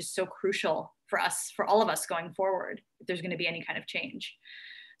training, which is so crucial for us, for all of us going forward, if there's going to be any kind of change.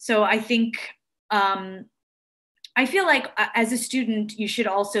 So I think, I feel like as a student, you should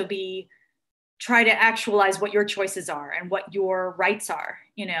also try to actualize what your choices are and what your rights are,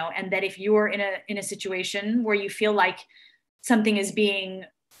 and that if you're in a situation where you feel like something is being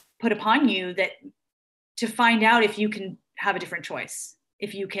put upon you, that to find out if you can have a different choice,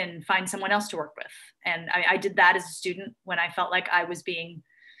 if you can find someone else to work with. And I did that as a student when I felt like I was being,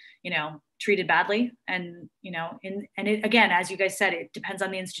 treated badly. And, and it, again, as you guys said, it depends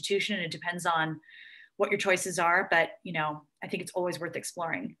on the institution and it depends on what your choices are. But, I think it's always worth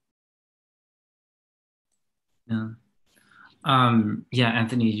exploring. Yeah. Yeah,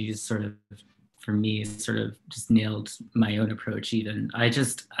 Anthony, you just sort of, for me, sort of just nailed my own approach even. A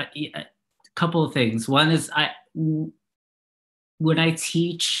couple of things. One is when I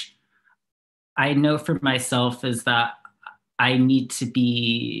teach, I know for myself is that I need to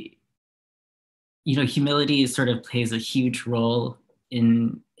be, humility sort of plays a huge role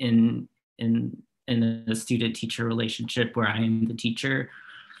in a student-teacher relationship where I am the teacher.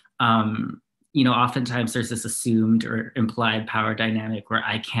 Oftentimes there's this assumed or implied power dynamic where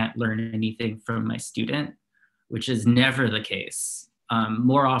I can't learn anything from my student, which is never the case.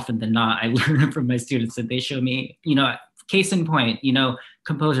 More often than not, I learn from my students and they show me, case in point,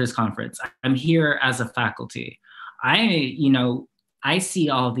 composers conference. I'm here as a faculty. I see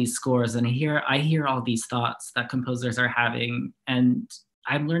all these scores and I hear all these thoughts that composers are having, and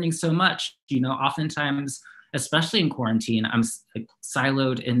I'm learning so much. Oftentimes, especially in quarantine, I'm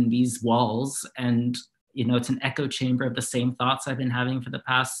siloed in these walls, and it's an echo chamber of the same thoughts I've been having for the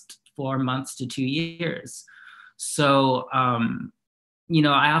past 4 months to 2 years. So,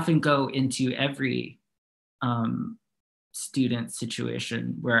 I often go into every student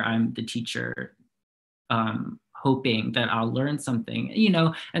situation where I'm the teacher, hoping that I'll learn something,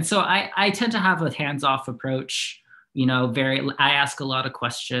 and so I tend to have a hands-off approach, I ask a lot of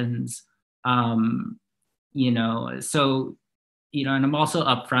questions, and I'm also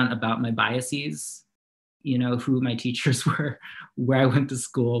upfront about my biases, who my teachers were, where I went to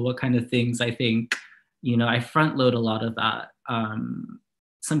school, what kind of things I think, I front load a lot of that.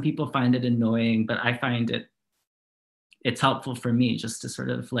 Some people find it annoying, but I find it's helpful for me just to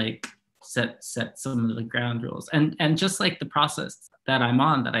sort of like set some of the ground rules, and just like the process that I'm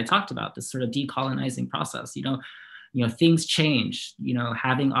on, that I talked about, this sort of decolonizing process, things change,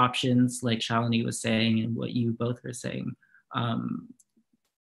 having options, like Shalini was saying, and what you both were saying,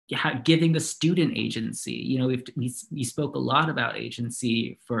 giving the student agency. We spoke a lot about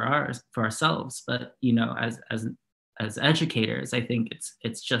agency for ourselves, but as educators, I think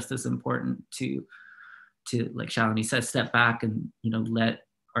it's just as important to like Shalini said, step back and let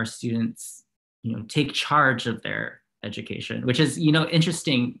our students take charge of their education, which is, you know,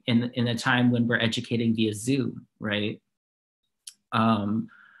 interesting in a time when we're educating via Zoom, right?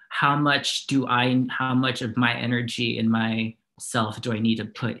 How much of my energy and myself do I need to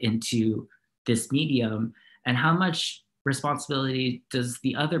put into this medium, and how much responsibility does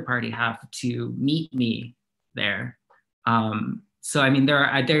the other party have to meet me there? So I mean, there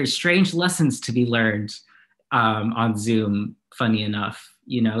are strange lessons to be learned on Zoom, funny enough,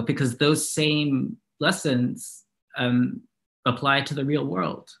 you know, because those same lessons apply to the real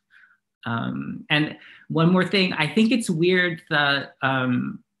world. And one more thing, I think it's weird that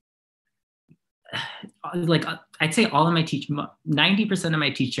like I'd say all of my 90% of my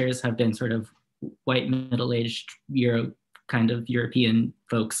teachers have been sort of white, middle-aged, kind of European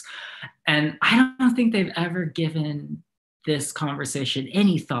folks. And I don't think they've ever given this conversation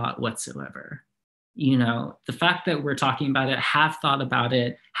any thought whatsoever. You know, the fact that we're talking about it, have thought about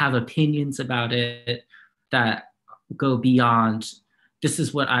it, have opinions about it that go beyond, this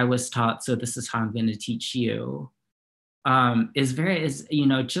is what I was taught, so this is how I'm going to teach you, is you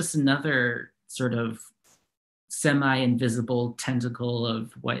know, just another sort of semi-invisible tentacle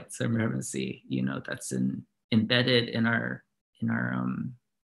of white supremacy, you know, that's embedded in our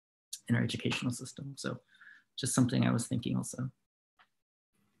educational system. So just something I was thinking also.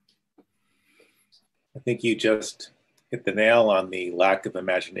 I think you just hit the nail on the lack of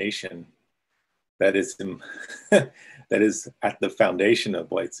imagination that is that is at the foundation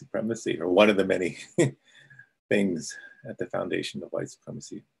of white supremacy, or one of the many things at the foundation of white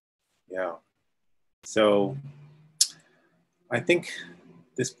supremacy. Yeah. So I think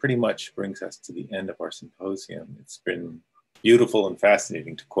this pretty much brings us to the end of our symposium. It's been beautiful and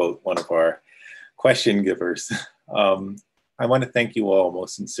fascinating, to quote one of our question givers. I want to thank you all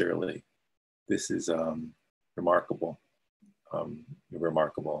most sincerely. This is remarkable. You're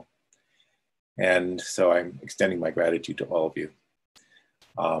remarkable. And so I'm extending my gratitude to all of you.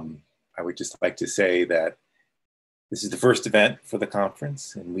 I would just like to say that this is the first event for the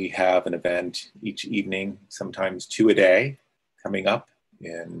conference, and we have an event each evening, sometimes 2 a day, coming up.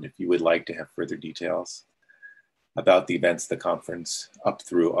 And if you would like to have further details about the events of the conference up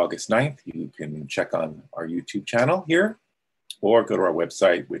through August 9th, you can check on our YouTube channel here, or go to our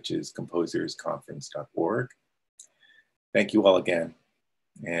website, which is composersconference.org. Thank you all again,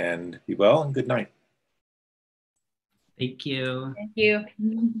 and be well and good night. Thank you. Thank you.